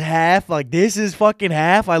is half. Like, this is fucking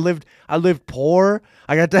half. I lived poor.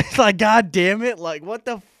 I got to, like, god damn it. Like, what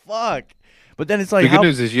the fuck? But then it's like, the good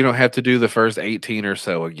news is you don't have to do the first 18 or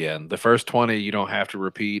so again. The first 20 you don't have to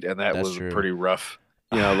repeat, and that was pretty rough.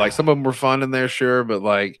 Like some of them were fun in there, sure, but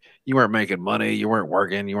like you weren't making money, you weren't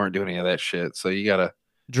working, you weren't doing any of that shit. So you gotta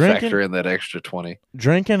factor in that extra 20.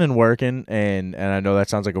 Drinking and working, and I know that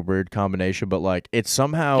sounds like a weird combination, but like it's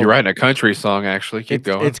somehow you're writing a country song. Actually, keep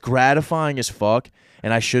going. It's gratifying as fuck.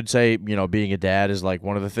 And I should say, being a dad is like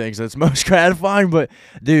one of the things that's most gratifying. But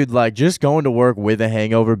dude, like just going to work with a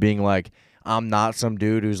hangover, being like, I'm not some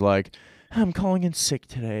dude who's like, I'm calling in sick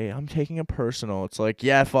today. I'm taking a personal. It's like,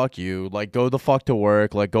 yeah, fuck you. Like, go the fuck to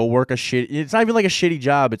work. Like, go work a shit. It's not even like a shitty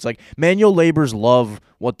job. It's like manual laborers love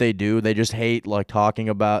what they do. They just hate like talking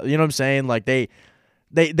about. You know what I'm saying? Like they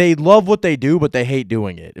love what they do, but they hate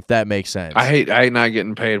doing it. If that makes sense. I hate not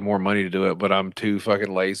getting paid more money to do it, but I'm too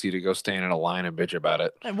fucking lazy to go stand in a line and bitch about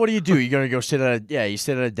it. And what do? You're gonna go sit at you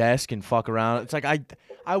sit at a desk and fuck around. It's like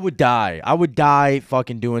I would die. I would die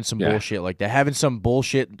fucking doing some bullshit like that. Having some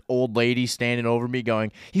bullshit old lady standing over me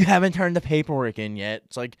going, you haven't turned the paperwork in yet.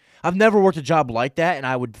 It's like, I've never worked a job like that, and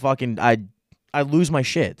I would fucking, I'd lose my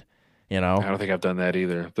shit, I don't think I've done that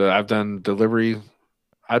either. I've done delivery.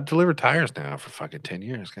 I've delivered tires now for fucking 10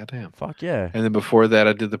 years. Goddamn. Fuck yeah. And then before that,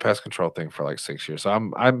 I did the pest control thing for like 6 years.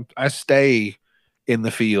 So I stay in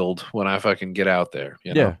the field when I fucking get out there.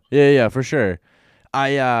 You know? Yeah, for sure.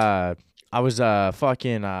 I was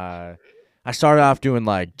fucking I started off doing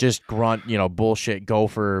like just grunt, bullshit, go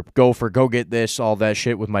get this, all that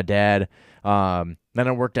shit with my dad. Then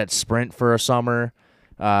I worked at Sprint for a summer.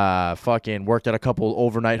 Fucking worked at a couple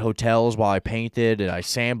overnight hotels while I painted, and I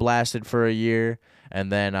sandblasted for a year,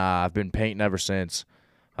 and then I've been painting ever since.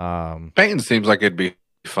 Painting seems like it'd be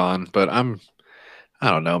fun, but I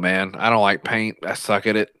don't know, man. I don't like paint. I suck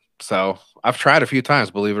at it. So I've tried a few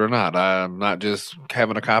times, believe it or not. I'm not just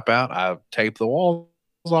having a cop out. I tape the walls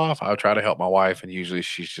off. I try to help my wife, and usually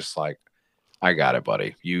she's just like, I got it,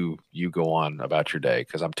 buddy. You go on about your day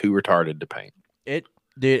because I'm too retarded to paint.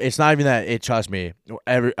 Dude, it's not even that. Trust me,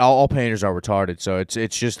 all painters are retarded, so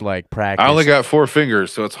it's just like practice. I only got 4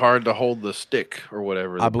 fingers, so it's hard to hold the stick or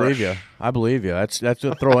whatever. I believe you. That's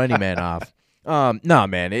to throw any man off. No,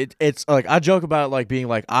 man. It's like I joke about it like being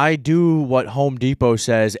like I do what Home Depot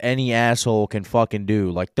says any asshole can fucking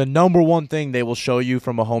do. Like the number one thing they will show you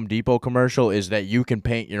from a Home Depot commercial is that you can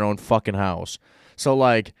paint your own fucking house. So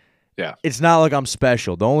like, yeah, it's not like I'm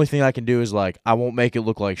special. The only thing I can do is like I won't make it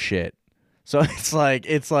look like shit. So it's like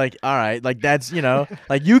all right, like that's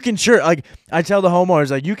like you can sure like I tell the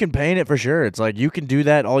homeowners like you can paint it for sure. It's like you can do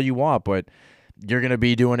that all you want, but you're gonna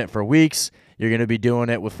be doing it for weeks. You're gonna be doing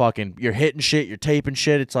it with fucking you're hitting shit, you're taping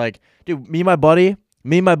shit. It's like, dude, me and my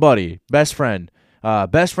buddy, best friend to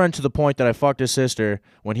the point that I fucked his sister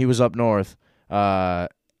when he was up north. And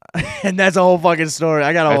that's a whole fucking story.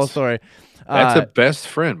 I got a whole story. That's a best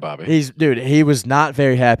friend, Bobby. He was not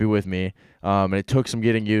very happy with me. And it took some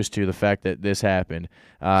getting used to the fact that this happened.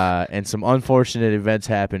 And some unfortunate events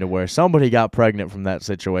happened to where somebody got pregnant from that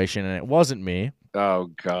situation, and it wasn't me.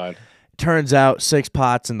 Oh, God. Turns out 6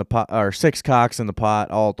 cocks in the pot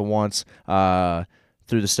all at the once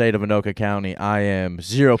through the state of Anoka County. I am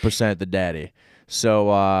 0% the daddy.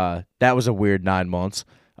 So that was a weird 9 months.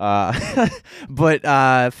 But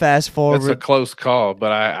fast forward. It's a close call,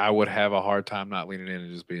 but I would have a hard time not leaning in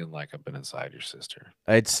and just being like, I've been inside your sister.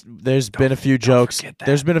 There's been a few jokes.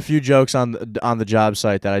 There's been a few jokes on the job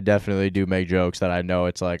site that I definitely do make jokes that I know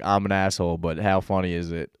it's like I'm an asshole, but how funny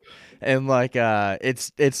is it? And like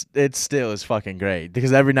it's still is fucking great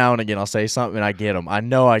because every now and again I'll say something and I get him. I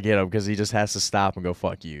know I get him because he just has to stop and go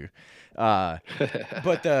fuck you. But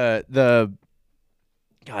the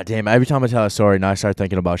God damn it. Every time I tell a story, now I start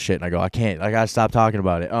thinking about shit, and I go, I gotta stop talking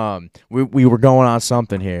about it. We were going on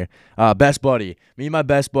something here. Best buddy. Me and my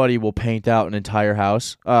best buddy will paint out an entire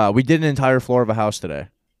house. We did an entire floor of a house today.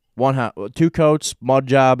 2 coats, mud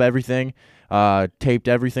job, everything. Taped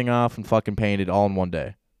everything off and fucking painted all in one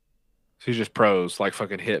day. So you're just pros, like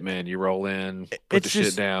fucking hitman. You roll in, put the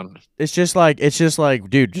shit down. It's just like,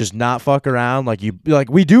 dude, just not fuck around. Like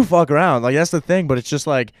we do fuck around. Like that's the thing, but it's just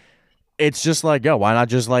like, yo, why not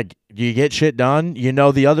just like you get shit done? You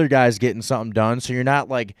know the other guy's getting something done, so you're not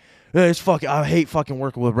like, it's fucking. I hate fucking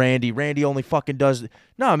working with Randy. Randy only fucking does.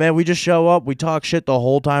 No, man, we just show up, we talk shit the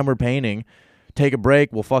whole time we're painting. Take a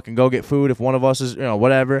break. We'll fucking go get food if one of us is,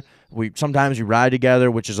 whatever. Sometimes we ride together,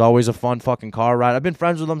 which is always a fun fucking car ride. I've been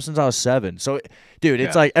friends with them since I was 7. So, dude,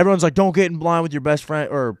 it's like everyone's like, don't get in blind with your best friend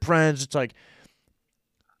or friends. It's like.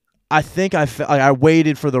 I think I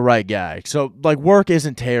waited for the right guy. So, like, work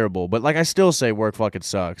isn't terrible, but, like, I still say work fucking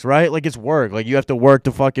sucks, right? Like, it's work. Like, you have to work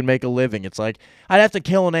to fucking make a living. It's like, I'd have to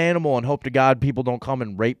kill an animal and hope to God people don't come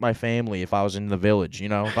and rape my family if I was in the village,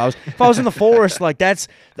 If I was in the forest, like,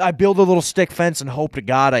 I build a little stick fence and hope to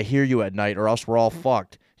God I hear you at night or else we're all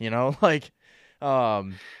fucked, Like,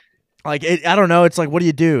 I don't know. It's like, what do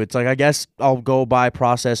you do? It's like, I guess I'll go buy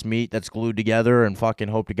processed meat that's glued together and fucking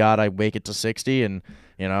hope to God I make it to 60 and,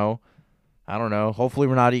 I don't know. Hopefully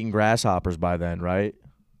we're not eating grasshoppers by then, right?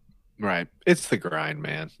 Right. It's the grind,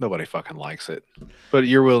 man. Nobody fucking likes it. But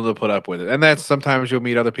you're willing to put up with it. And that's sometimes you'll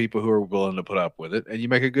meet other people who are willing to put up with it, and you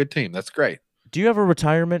make a good team. That's great. Do you have a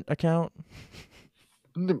retirement account?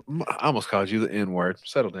 I almost called you the N-word.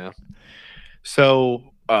 Settle down. So,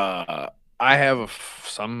 I have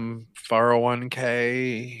some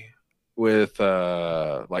 401k with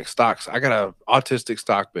like stocks. I got a autistic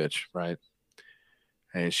stock bitch, right?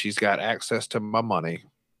 And she's got access to my money.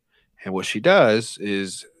 And what she does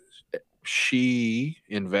is she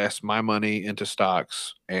invests my money into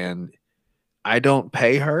stocks, and I don't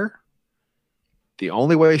pay her. The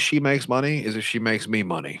only way she makes money is if she makes me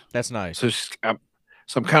money. That's nice. So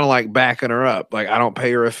I'm kind of like backing her up. Like, I don't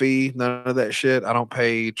pay her a fee, none of that shit. I don't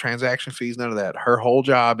pay transaction fees, none of that. Her whole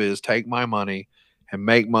job is take my money and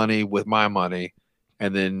make money with my money,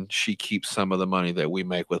 and then she keeps some of the money that we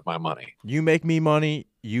make with my money. You make me money,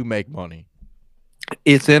 you make money.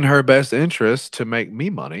 It's in her best interest to make me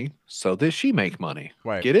money so that she make money.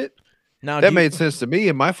 Right. Get it? Now, that made sense to me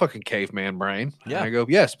in my fucking caveman brain. Yeah. And I go,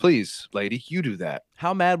 yes, please, lady, you do that.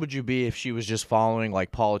 How mad would you be if she was just following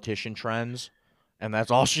like politician trends And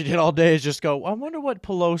that's all she did all day is just go, I wonder what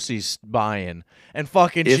Pelosi's buying. And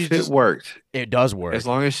fucking she If it just worked, it does work. as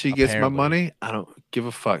long as she gets my apparently. money, I don't give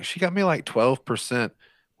a fuck. She got me like 12%,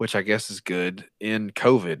 which I guess is good in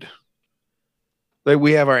COVID. Like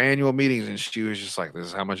we have our annual meetings, and she was just like, "This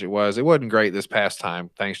is how much it was." It wasn't great this past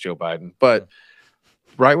time, thanks Joe Biden. But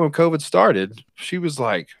right when COVID started, she was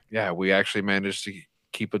like, "Yeah, we actually managed to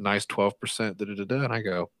keep a nice 12%." Da, da, da, da. And I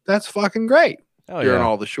go, "That's fucking great." Hell During yeah.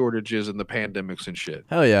 all the shortages and the pandemics and shit.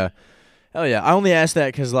 Hell yeah. Hell yeah. I only ask that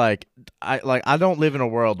because I don't live in a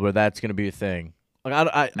world where that's gonna be a thing.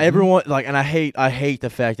 Like everyone like, and I hate the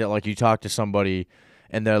fact that like you talk to somebody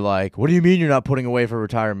and they're like, "What do you mean you're not putting away for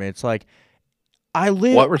retirement?" It's like I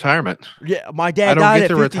live. What retirement? Yeah, my dad I don't died get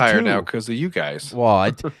at to 52. retire now because of you guys. Well,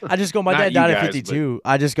 I just go. My Not dad you died at guys, 52.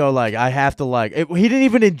 I just go like I have to like. He didn't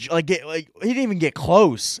even he didn't even get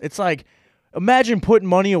close. It's like imagine putting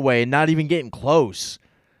money away and not even getting close.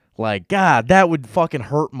 Like God, that would fucking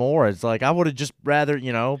hurt more. It's like I would have just rather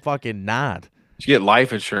fucking not. You get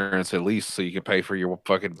life insurance at least so you can pay for your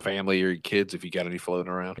fucking family or your kids if you got any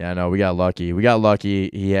floating around. Yeah, no, we got lucky. We got lucky.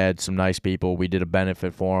 He had some nice people. We did a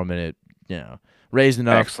benefit for him, and it raised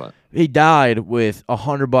enough. Excellent. He died with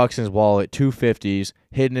 $100 in his wallet, 250s,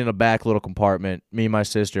 hidden in a back little compartment. Me and my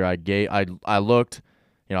sister, I looked,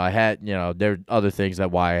 I had, there are other things that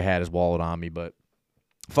why I had his wallet on me, but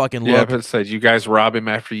fucking Yeah, looked. but it said you guys rob him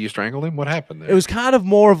after you strangled him. What happened there? It was kind of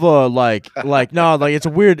more of a it's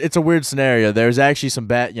a weird scenario. There's actually some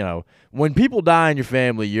bad, when people die in your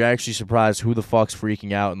family, you're actually surprised who the fuck's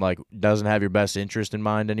freaking out and like doesn't have your best interest in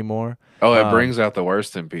mind anymore. Oh, it brings out the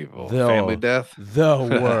worst in people. Family death. The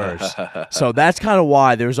worst. So that's kind of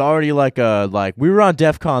why there's already we were on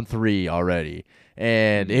DEFCON 3 already.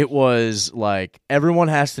 And it was like everyone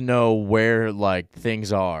has to know where like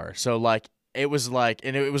things are. So like it was like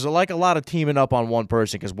a lot of teaming up on one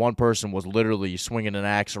person because one person was literally swinging an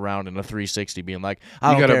axe around in a 360, being like,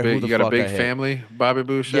 "I don't care who the You got a fuck big I hit." family, Bobby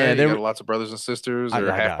Boucher. Yeah, you got lots of brothers and sisters,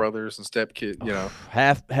 or I half got- brothers and step kid.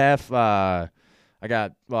 half. I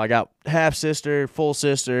got half sister, full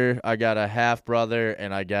sister. I got a half brother,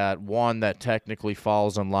 and I got one that technically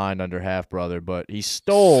falls in line under half brother, but he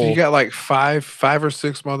stole. So you got like five or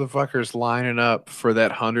six motherfuckers lining up for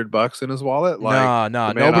that $100 in his wallet. Like, Nah,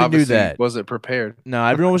 the man nobody knew obviously that. Wasn't prepared. No,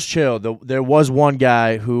 everyone was chill. There was one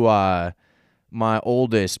guy who, my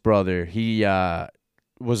oldest brother, he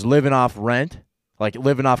was living off rent, like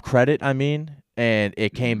living off credit, I mean, and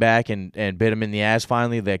it came back and bit him in the ass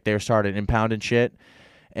finally. Like they started impounding shit.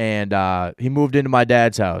 And he moved into my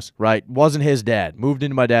dad's house, right? Wasn't his dad. Moved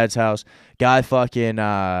into my dad's house. Guy fucking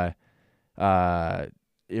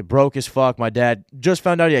it broke as fuck. My dad just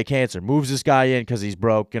found out he had cancer. Moves this guy in because he's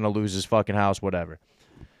broke, gonna lose his fucking house, whatever.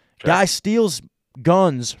 Sure. Guy steals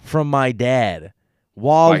guns from my dad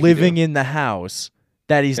while Like you living do. in the house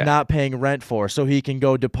that he's Yeah. not paying rent for, so he can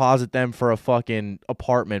go deposit them for a fucking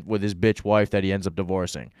apartment with his bitch wife that he ends up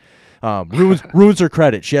divorcing. Ruins her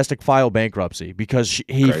credit. She has to file bankruptcy because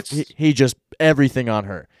he just everything on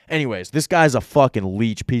her. Anyways, this guy's a fucking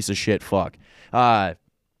leech piece of shit. Fuck.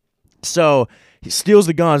 So he steals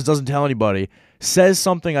the guns, doesn't tell anybody. Says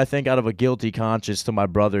something I think out of a guilty conscience to my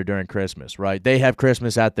brother during Christmas. Right? They have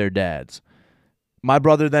Christmas at their dad's. My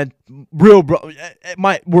brother then we're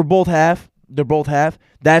both half. They're both half.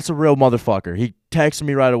 That's a real motherfucker. He texted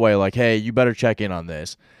me right away like, "Hey, you better check in on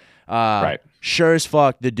this." Right. Sure as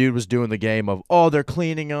fuck, the dude was doing the game of, "Oh, they're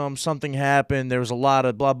cleaning them. Something happened. There was a lot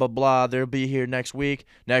of blah, blah, blah. They'll be here next week."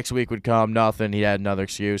 Next week would come. Nothing. He had another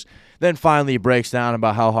excuse. Then finally he breaks down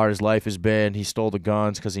about how hard his life has been. He stole the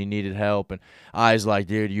guns because he needed help. And I was like,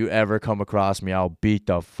 "Dude, you ever come across me, I'll beat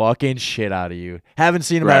the fucking shit out of you." Haven't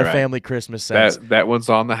seen him at a family Christmas since. That one's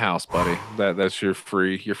on the house, buddy. That's your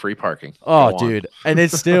free parking. Oh, Go on. dude, and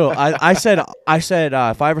it's still. I said,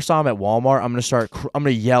 if I ever saw him at Walmart, I'm gonna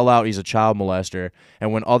yell out he's a child molester,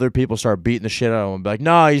 and when other people start beating the shit out of him, I'll be like,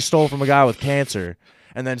 "No, he stole from a guy with cancer,"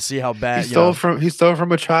 and then see how bad He stole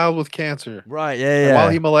from a child with cancer. Right? Yeah, And yeah. while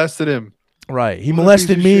he molested him. Right. He What a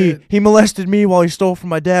molested piece of me. shit. He molested me while he stole from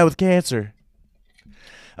my dad with cancer.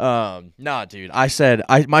 Nah, dude. I said,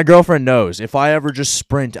 my girlfriend knows if I ever just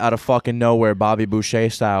sprint out of fucking nowhere, Bobby Boucher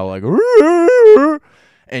style, like,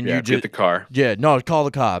 and Yeah, you get just the car. Yeah, no, call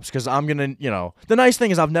the cops because I'm gonna, The nice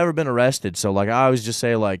thing is I've never been arrested, so like I always just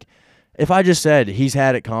say like, if I just said he's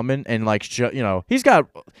had it coming and like,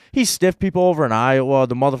 he's stiffed people over in Iowa.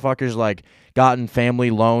 The motherfucker's like gotten family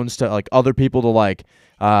loans to like other people to like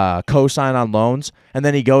co-sign on loans, and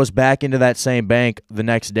then he goes back into that same bank the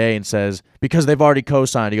next day and says because they've already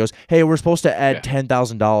co-signed, he goes, "Hey, we're supposed to add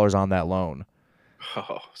 $10,000 on that loan."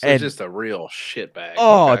 Oh, so And- it's just a real shitbag.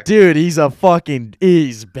 Oh, Okay. dude, he's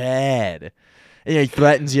bad. he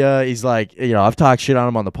threatens you. He's like, I've talked shit on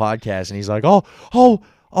him on the podcast, and he's like, oh,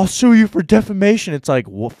 I'll sue you for defamation. It's like,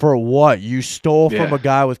 for what? You stole from a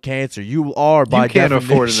guy with cancer. You are, by definition. You can't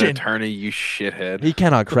afford an definition- attorney, you shithead. He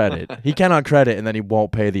cannot credit. He cannot credit, and then he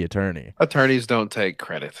won't pay the attorney. Attorneys don't take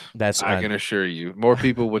credit. I can assure you. More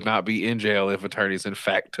people would not be in jail if attorneys, in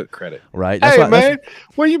fact, took credit. Right? Hey, man,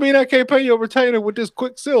 what do you mean I can't pay your retainer with this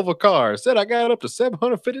Quicksilver card? Said I got it up to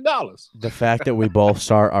 $750. The fact that we both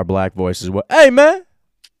start our black voices. Hey, man.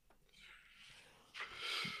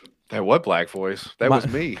 That what black voice? That was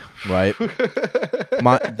me. Right.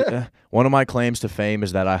 One of my claims to fame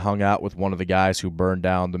is that I hung out with one of the guys who burned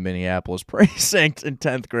down the Minneapolis precinct in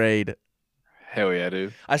 10th grade. Hell yeah,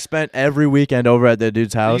 dude. I spent every weekend over at that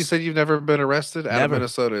dude's house. You said you've never been arrested? Out of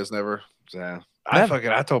Minnesota is never. Yeah.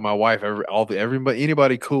 I told my wife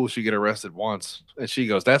anybody cool should get arrested once. And she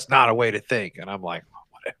goes, "That's not a way to think." And I'm like,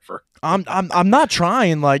 whatever. I'm not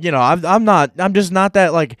trying, I'm just not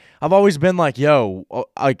that, I've always been like,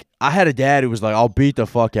 I had a dad who was like, I'll beat the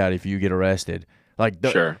fuck out if you get arrested.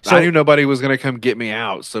 Sure. So, I knew nobody was gonna come get me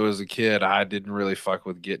out. So as a kid, I didn't really fuck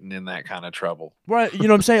with getting in that kind of trouble. Right. You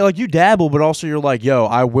know what I'm saying? You dabble, but also you're like,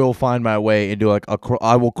 I will find my way into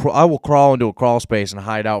I will crawl into a crawl space and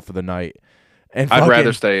hide out for the night. And I'd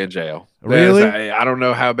rather stay in jail. Really? I don't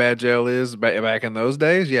know how bad jail is back in those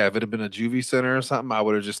days. Yeah, if it had been a juvie center or something, I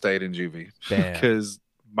would have just stayed in juvie. Because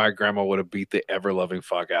my grandma would have beat the ever-loving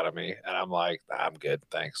fuck out of me. And I'm like, I'm good.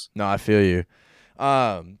 Thanks. No, I feel you.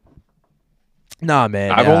 Nah,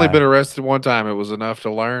 man. I've only been arrested one time. It was enough to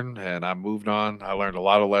learn, and I moved on. I learned a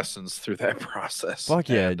lot of lessons through that process. Fuck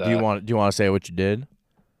yeah. And, do you want to say what you did?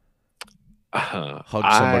 Hug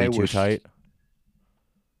somebody too tight?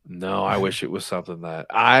 No, I wish it was something that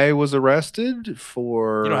I was arrested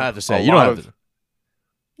for. You don't have to say. You don't have to.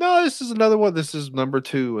 No, this is another one. This is number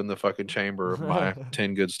 2 in the fucking chamber of my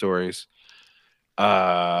 10 good stories. When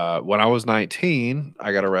I was 19,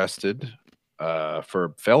 I got arrested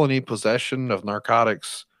for felony possession of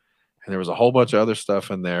narcotics, and there was a whole bunch of other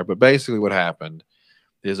stuff in there. But basically, what happened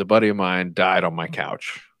is a buddy of mine died on my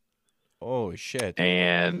couch. Oh shit!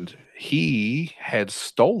 And he had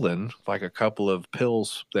stolen a couple of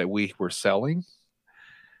pills that we were selling,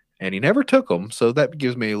 and he never took them. So that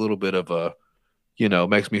gives me a little bit of a,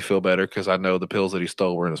 makes me feel better because I know the pills that he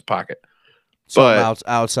stole were in his pocket. But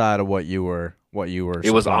outside of what you were.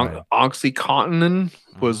 It was OxyContin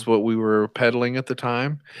was what we were peddling at the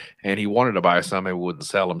time, and he wanted to buy some and we wouldn't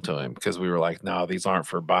sell them to him because we were like, no, these aren't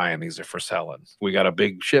for buying, these are for selling. We got a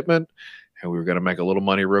big shipment. And we were going to make a little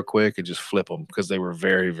money real quick and just flip them because they were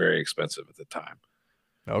very, very expensive at the time.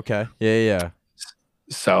 Okay. Yeah.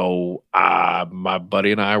 So my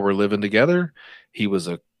buddy and I were living together. He was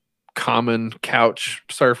a common couch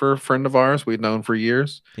surfer friend of ours we'd known for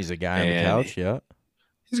years. He's a guy on the couch, yeah.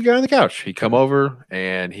 He's a guy on the couch. He come over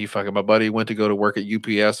and my buddy went to go to work at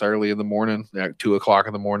UPS early in the morning, at 2 o'clock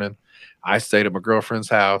in the morning. I stayed at my girlfriend's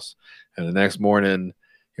house, and the next morning,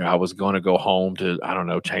 I was going to go home to, I don't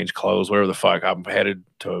know, change clothes, whatever the fuck. I'm headed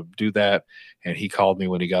to do that. And he called me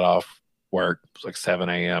when he got off work. It was like 7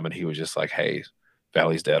 a.m. And he was just like, "Hey,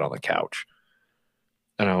 Valley's dead on the couch."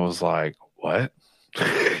 And I was like, "What?"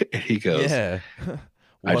 And he goes, "Yeah,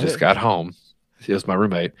 I just got home." He was my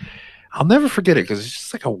roommate. I'll never forget it because it's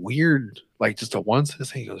just like a weird, just a once.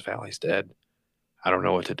 He goes, "Valley's dead. I don't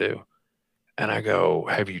know what to do." And I go,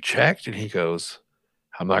 "Have you checked?" And he goes,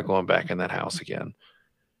 "I'm not going back in that house again."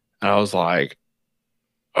 And I was like,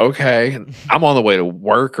 okay. And I'm on the way to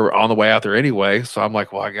work or on the way out there anyway. So I'm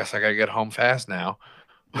like, well, I guess I got to get home fast now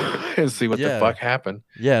and see what the fuck happened.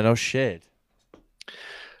 Yeah, no shit.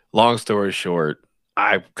 Long story short,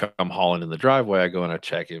 I come hauling in the driveway. I go and I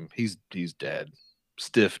check him. He's dead.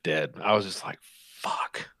 Stiff dead. I was just like,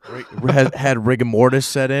 fuck. Had rigor mortis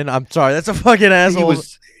set in? I'm sorry. That's a fucking asshole.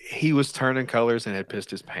 He was turning colors and had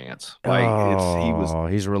pissed his pants.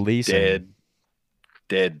 He's releasing.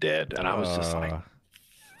 Dead. And I was just like,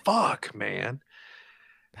 fuck, man.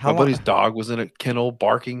 My buddy's dog was in a kennel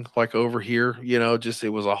barking over here,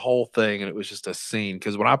 it was a whole thing. And it was just a scene.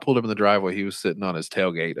 Because when I pulled him in the driveway, he was sitting on his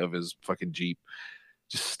tailgate of his fucking Jeep,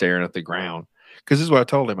 just staring at the ground. Because this is what I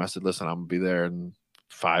told him. I said, listen, I'm going to be there in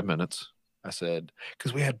 5 minutes. I said,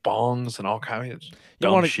 because we had bongs and all kinds of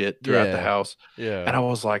dumb shit throughout the house. Yeah. And I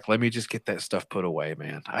was like, let me just get that stuff put away,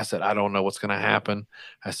 man. I said, I don't know what's going to happen.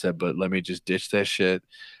 I said, but let me just ditch that shit.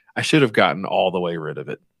 I should have gotten all the way rid of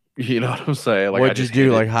it. You know what I'm saying? What'd you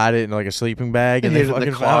do? Hide it in a sleeping bag? And hid it in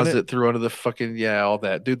the closet, threw under the fucking, all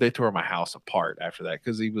that. Dude, they tore my house apart after that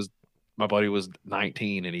because my buddy was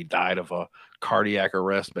 19 and he died of a cardiac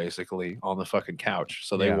arrest basically on the fucking couch.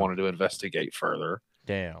 So they wanted to investigate further.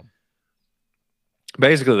 Damn.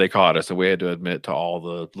 basically they caught us and we had to admit to all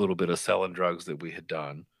the little bit of selling drugs that we had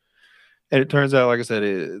done. And it turns out, like I said,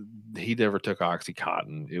 he never took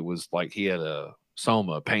Oxycontin. It was like he had a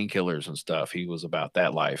Soma, painkillers and stuff. He was about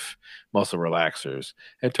that life, muscle relaxers.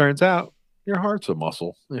 It turns out your heart's a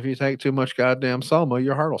muscle. If you take too much goddamn Soma,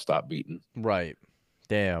 your heart will stop beating. Right.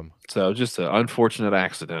 Damn. So just an unfortunate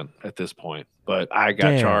accident at this point. But I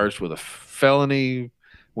got Damn. charged with a felony,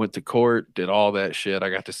 went to court, did all that shit. I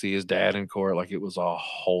got to see his dad in court. Like, it was a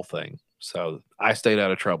whole thing. So I stayed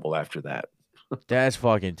out of trouble after that. That's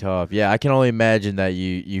fucking tough. Yeah, I can only imagine that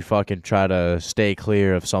you fucking try to stay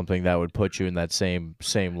clear of something that would put you in that same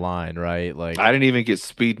line, right? Like, I didn't even get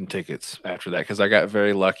speeding tickets after that because I got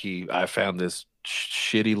very lucky. I found this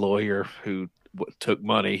shitty lawyer who took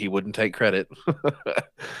money. He wouldn't take credit.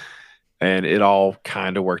 And it all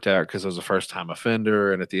kind of worked out because I was a first-time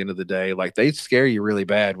offender. And at the end of the day, like, they scare you really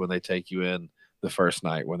bad when they take you in the first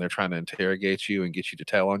night when they're trying to interrogate you and get you to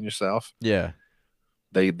tell on yourself. yeah.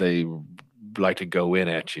 They like to go in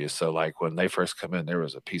at you. So, like, when they first come in, there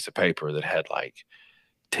was a piece of paper that had like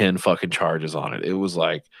 10 fucking charges on it. It was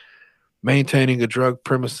like maintaining a drug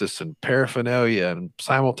premises and paraphernalia and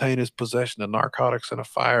simultaneous possession of narcotics and a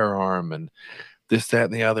firearm and this, that,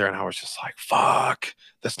 and the other. And I was just like, fuck,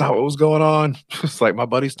 that's not what was going on. It's like my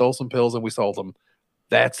buddy stole some pills and we sold them.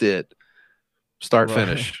 That's it. Start,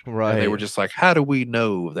 finish. Right. And they were just like, how do we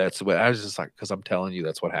know that's what? I was just like, because I'm telling you,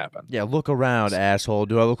 that's what happened. Yeah, look around, asshole.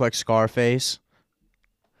 Do I look like Scarface?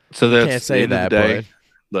 So that's Can't say the end that, of the day.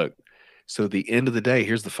 but Look, so the end of the day,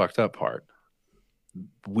 here's the fucked up part.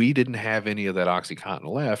 We didn't have any of that Oxycontin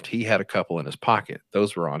left. He had a couple in his pocket.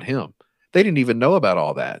 Those were on him. They didn't even know about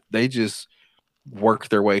all that. They just worked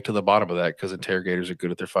their way to the bottom of that because interrogators are good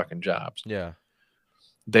at their fucking jobs. yeah.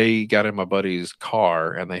 They got in my buddy's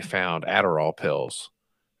car and they found Adderall pills.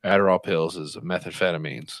 Adderall pills is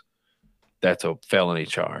methamphetamines. That's a felony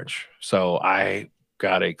charge. So I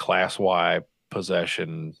got a class Y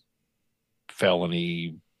possession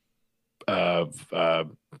felony of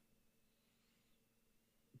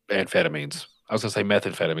amphetamines. I was gonna say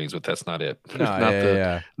methamphetamines, but that's not it. No,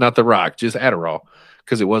 not not the rock, just Adderall,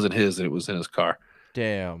 because it wasn't his and it was in his car.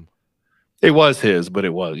 Damn. It was his, but it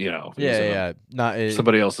was, it was Yeah. Not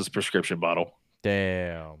somebody else's prescription bottle.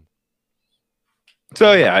 Damn.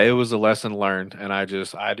 So yeah, it was a lesson learned, and I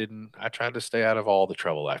tried to stay out of all the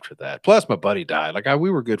trouble after that. Plus, my buddy died. Like, we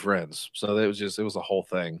were good friends, so it was a whole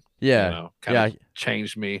thing. Yeah. Kind of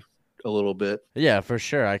changed me a little bit. Yeah, for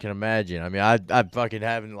sure. I can imagine. I mean, I fucking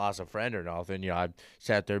haven't lost a friend or nothing. I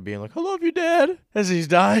sat there being like, "I love you, Dad," as he's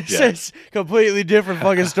dying. Yeah. It's completely different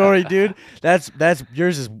fucking story, dude. That's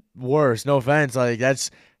yours is worse. No offense. Like, that's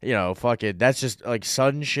fucking that's just like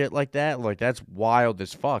sudden shit like that. Like, that's wild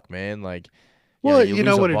as fuck, man. Like, Well, you you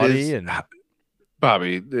know lose a what it buddy is, and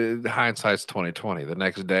Bobby. The hindsight's 20/20. The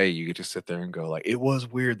next day, you get to sit there and go like, "It was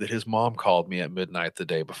weird that his mom called me at midnight the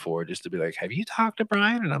day before just to be like, have you talked to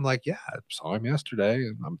Brian?" And I'm like, "Yeah, I saw him yesterday,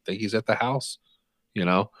 and I think he's at the house."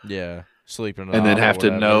 yeah, sleeping. And then off or have to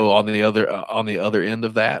whatever. know on the other end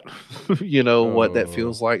of that, what that Oh.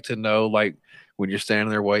 feels like to know, like, when you're standing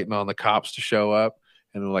there waiting on the cops to show up,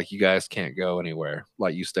 and they're like, "You guys can't go anywhere.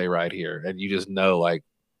 Like, you stay right here," and you just know, like,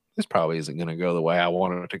 this probably isn't going to go the way I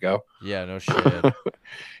wanted it to go. Yeah, no shit.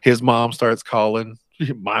 His mom starts calling.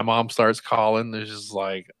 My mom starts calling. There's just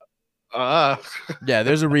like, Yeah,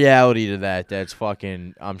 there's a reality to that. That's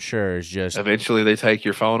fucking. I'm sure is just. eventually they take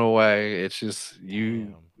your phone away. It's just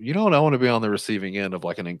you don't want to be on the receiving end of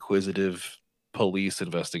like an inquisitive police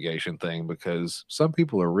investigation thing, because some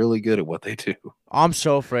people are really good at what they do. I'm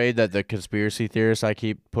so afraid that the conspiracy theorists I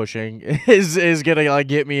keep pushing is gonna like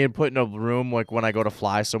get me and put in a room like when I go to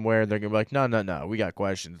fly somewhere and they're gonna be like, no, we got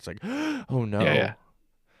questions. It's like, oh no. Yeah.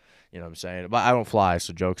 You know what I'm saying? But I don't fly,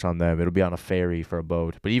 so joke's on them. It'll be on a ferry for a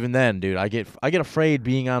boat. But even then, dude, I get afraid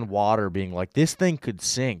being on water, being like, this thing could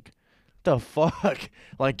sink. The fuck?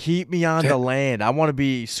 Like, keep me on the land. I want to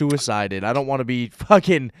be suicided. I don't want to be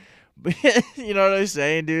fucking. You know what I'm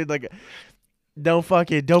saying, dude? Like, don't I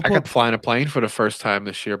put. got flying a plane for the first time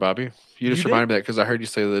this year, Bobby. You just You reminded me of that because I heard you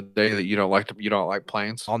say the other day that you don't like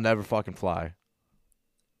planes. I'll never fucking fly.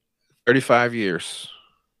 35 years.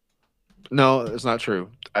 No, it's not true.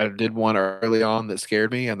 I did one early on that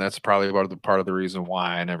scared me, and that's probably part of the reason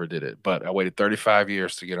why I never did it. But I waited 35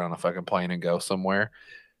 years to get on a fucking plane and go somewhere.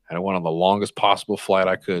 And I went on the longest possible flight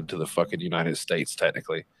I could to the fucking United States,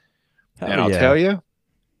 technically. Hell And I'll yeah. tell you,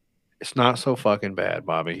 it's not so fucking bad,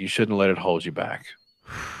 Bobby. You shouldn't let it hold you back.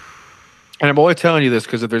 And I'm only telling you this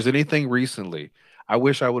because if there's anything recently, I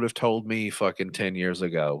wish I would have told me fucking 10 years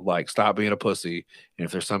ago, like, stop being a pussy. And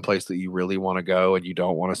if there's some place that you really want to go and you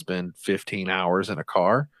don't want to spend 15 hours in a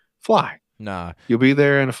car, fly. Nah, You'll be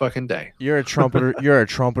there in a fucking day. you're a trumpeter. You're a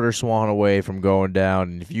trumpeter swan away from going down.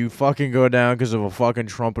 And if you fucking go down because of a fucking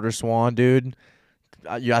trumpeter swan, dude,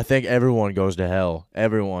 I think everyone goes to hell.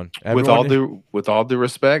 Everyone. With all due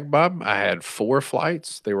respect, Bob, I had 4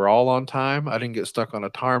 flights. They were all on time. I didn't get stuck on a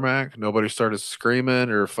tarmac. Nobody started screaming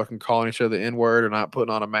or fucking calling each other the N-word or not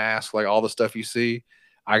putting on a mask, like all the stuff you see.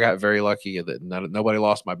 I got very lucky that nobody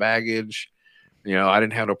lost my baggage. You know, I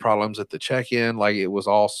didn't have no problems at the check-in. Like, it was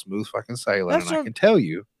all smooth fucking sailing. That's And I what- can tell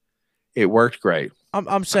you, it worked great.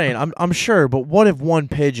 I'm saying, I'm sure, but what if one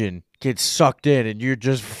pigeon gets sucked in and you're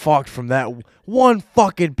just fucked from that one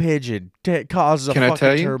fucking pigeon causes a Can I tell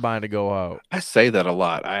fucking you? turbine to go out? I say that a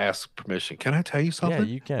lot. I ask permission. Can I tell you something?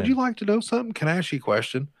 you can. Would you like to know something? Can I ask you a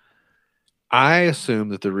question? I assume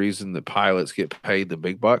that the reason that pilots get paid the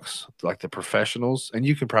big bucks, like the professionals, and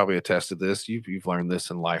you can probably attest to this, you've learned this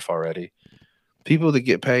in life already. People that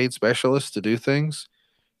get paid specialists to do things,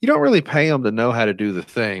 you don't really pay them to know how to do the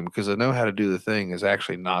thing, because to know how to do the thing is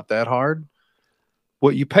actually not that hard.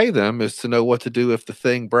 What you pay them is to know what to do if the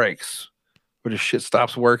thing breaks or the shit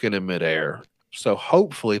stops working in midair. So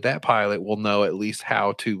hopefully that pilot will know at least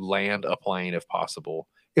how to land a plane if possible.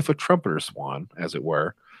 If a trumpeter swan, as it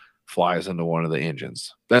were, flies into one of the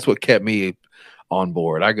engines. That's what kept me on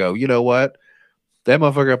board. I go, you know what? That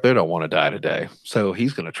motherfucker up there don't want to die today. So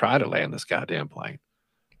he's going to try to land this goddamn plane.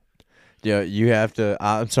 Yeah, you have to.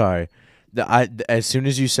 I'm sorry. As soon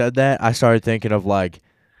as you said that, I started thinking of like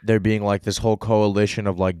there being like this whole coalition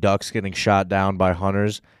of like ducks getting shot down by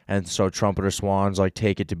hunters, and so trumpeter swans like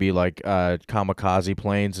take it to be like kamikaze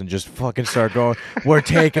planes and just fucking start going. We're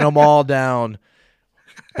taking them all down,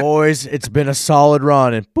 boys. It's been a solid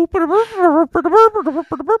run, and They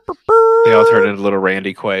all turn into little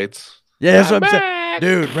Randy Quaid's. yeah, that's what I'm saying.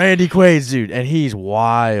 Dude, Randy Quaid's dude, and he's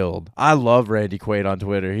wild. I love Randy Quaid on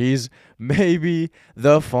Twitter. He's maybe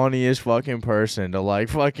the funniest fucking person to like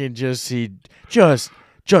fucking just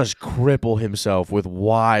cripple himself with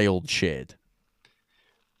wild shit.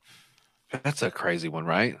 That's a crazy one,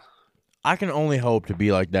 right? I can only hope to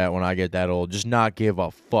be like that when I get that old. Just not give a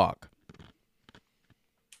fuck.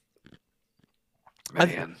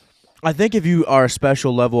 Man. I think if you are a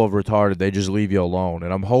special level of retarded, they just leave you alone.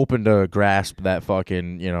 And I'm hoping to grasp that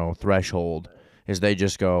fucking, threshold. Is they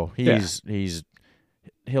just go,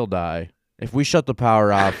 he'll die. If we shut the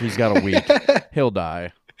power off, he's got a week. He'll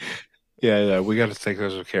die. Yeah, we got to take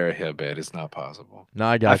special care of him, man. It's not possible. No,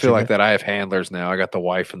 I got I feel you. like that. I have handlers now. I got the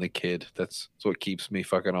wife and the kid. That's what keeps me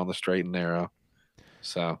fucking on the straight and narrow.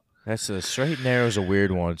 So That's the straight and narrow is a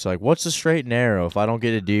weird one. It's like, what's the straight and narrow? If I don't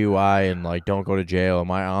get a DUI and like don't go to jail,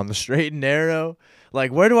 am I on the straight and narrow?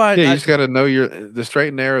 Like, where do I? yeah, you just got to know the straight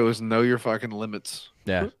and narrow is know your fucking limits.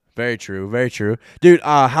 Yeah, very true, very true, dude.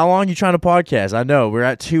 How long you trying to podcast? I know we're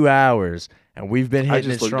at 2 hours and we've been I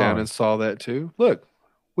hitting just it looked strong. down and saw that too. Look,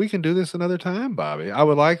 we can do this another time, Bobby. I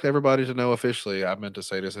would like everybody to know officially. I meant to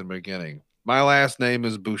say this in the beginning. My last name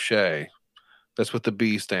is Boucher. That's what the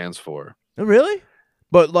B stands for. Oh, really?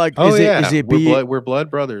 But like, Oh is yeah, it we're blood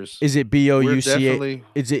brothers. is it We're BOUCH? definitely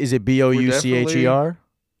Is it BOUCHER?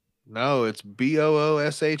 no, it's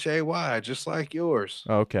BOOSHAY, just like yours.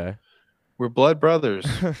 Okay. We're blood brothers.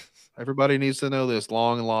 Everybody needs to know this.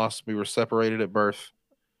 Long lost. We were separated at birth,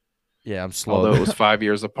 Yeah, I'm slow. although it was 5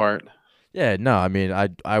 years apart. Yeah, no, I mean,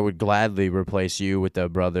 I would gladly replace you with the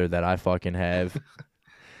brother that I fucking have.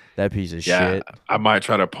 That piece of Yeah, shit. I might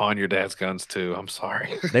try to pawn your dad's guns too. I'm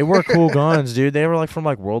sorry. They were cool guns, dude. They were like from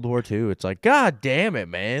like World War II. It's like, God damn it,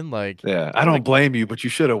 man. Like, Yeah, I don't blame you, but you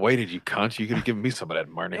should have waited, you cunt. You could have given me some of that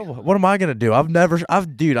money. what am I gonna do? I've never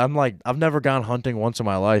gone hunting once in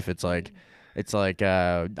my life. It's like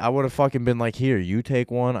I would have fucking been like, here, you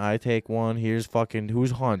take one, I take one. Here's fucking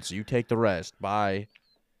who's hunts. You take the rest. Bye.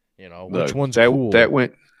 Which Look, one's that, cool? That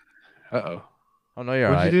went. Uh-oh. Oh no, you're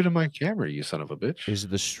What'd right. you do to my camera, you son of a bitch? Is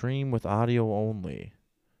the stream with audio only?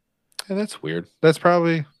 Yeah, that's weird. That's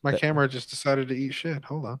probably my That- camera just decided to eat shit.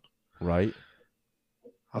 Hold on. Right.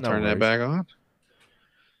 I'll No turn that worries. back on.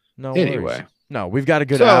 No. Anyway. worries. No, we've got a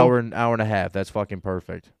good So- hour and a half. That's fucking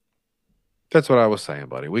perfect. That's what I was saying,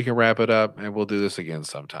 buddy. We can wrap it up and we'll do this again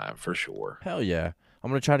sometime for sure. Hell yeah. I'm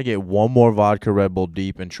gonna try to get one more vodka Red Bull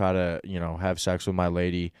deep and try to, have sex with my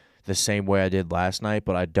lady the same way I did last night,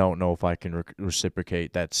 but I don't know if I can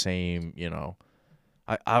reciprocate that same,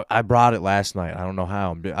 I brought it last night. I don't know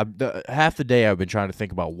how. Half the day I've been trying to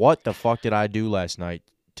think about what the fuck did I do last night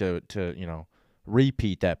to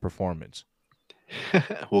repeat that performance.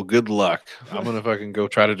 Well, good luck. I'm gonna fucking go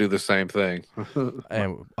try to do the same thing.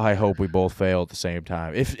 And I hope we both fail at the same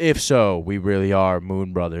time. If so, we really are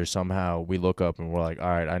Moon Brothers. Somehow we look up and we're like, all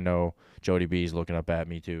right, I know Jody B's looking up at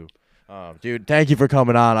me too. Dude, thank you for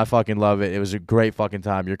coming on. I fucking love it. It was a great fucking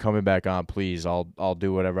time. You're coming back on, please. I'll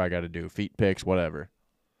do whatever I got to do. Feet pics, whatever.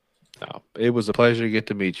 No, it was a pleasure to get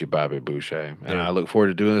to meet you, Bobby Boucher, and Dude. I look forward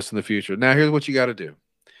to doing this in the future. Now, here's what you got to do.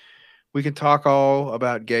 We can talk all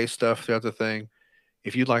about gay stuff throughout the thing.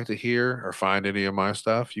 If you'd like to hear or find any of my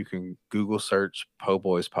stuff, you can Google search Po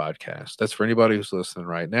Boys Podcast. That's for anybody who's listening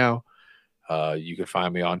right now. You can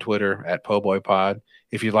find me on Twitter at PoBoyPod.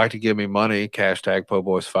 If you'd like to give me money, hashtag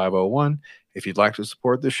PoBoys501. If you'd like to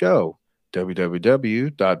support the show,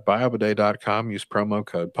 www.biobidet.com. Use promo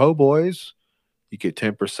code POBOYS. You get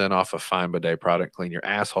 10% off a fine bidet product. Clean your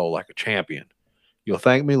asshole like a champion. You'll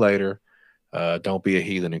thank me later. Don't be a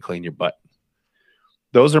heathen and clean your butt.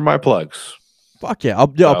 Those are my plugs. Fuck yeah.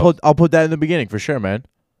 I'll put that in the beginning for sure, man.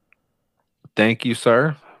 Thank you,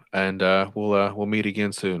 sir. And we'll meet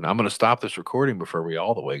again soon. I'm going to stop this recording before we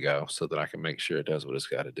all the way go so that I can make sure it does what it's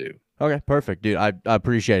got to do. Okay, perfect, dude. I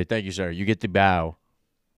appreciate it. Thank you, sir. You get the bow.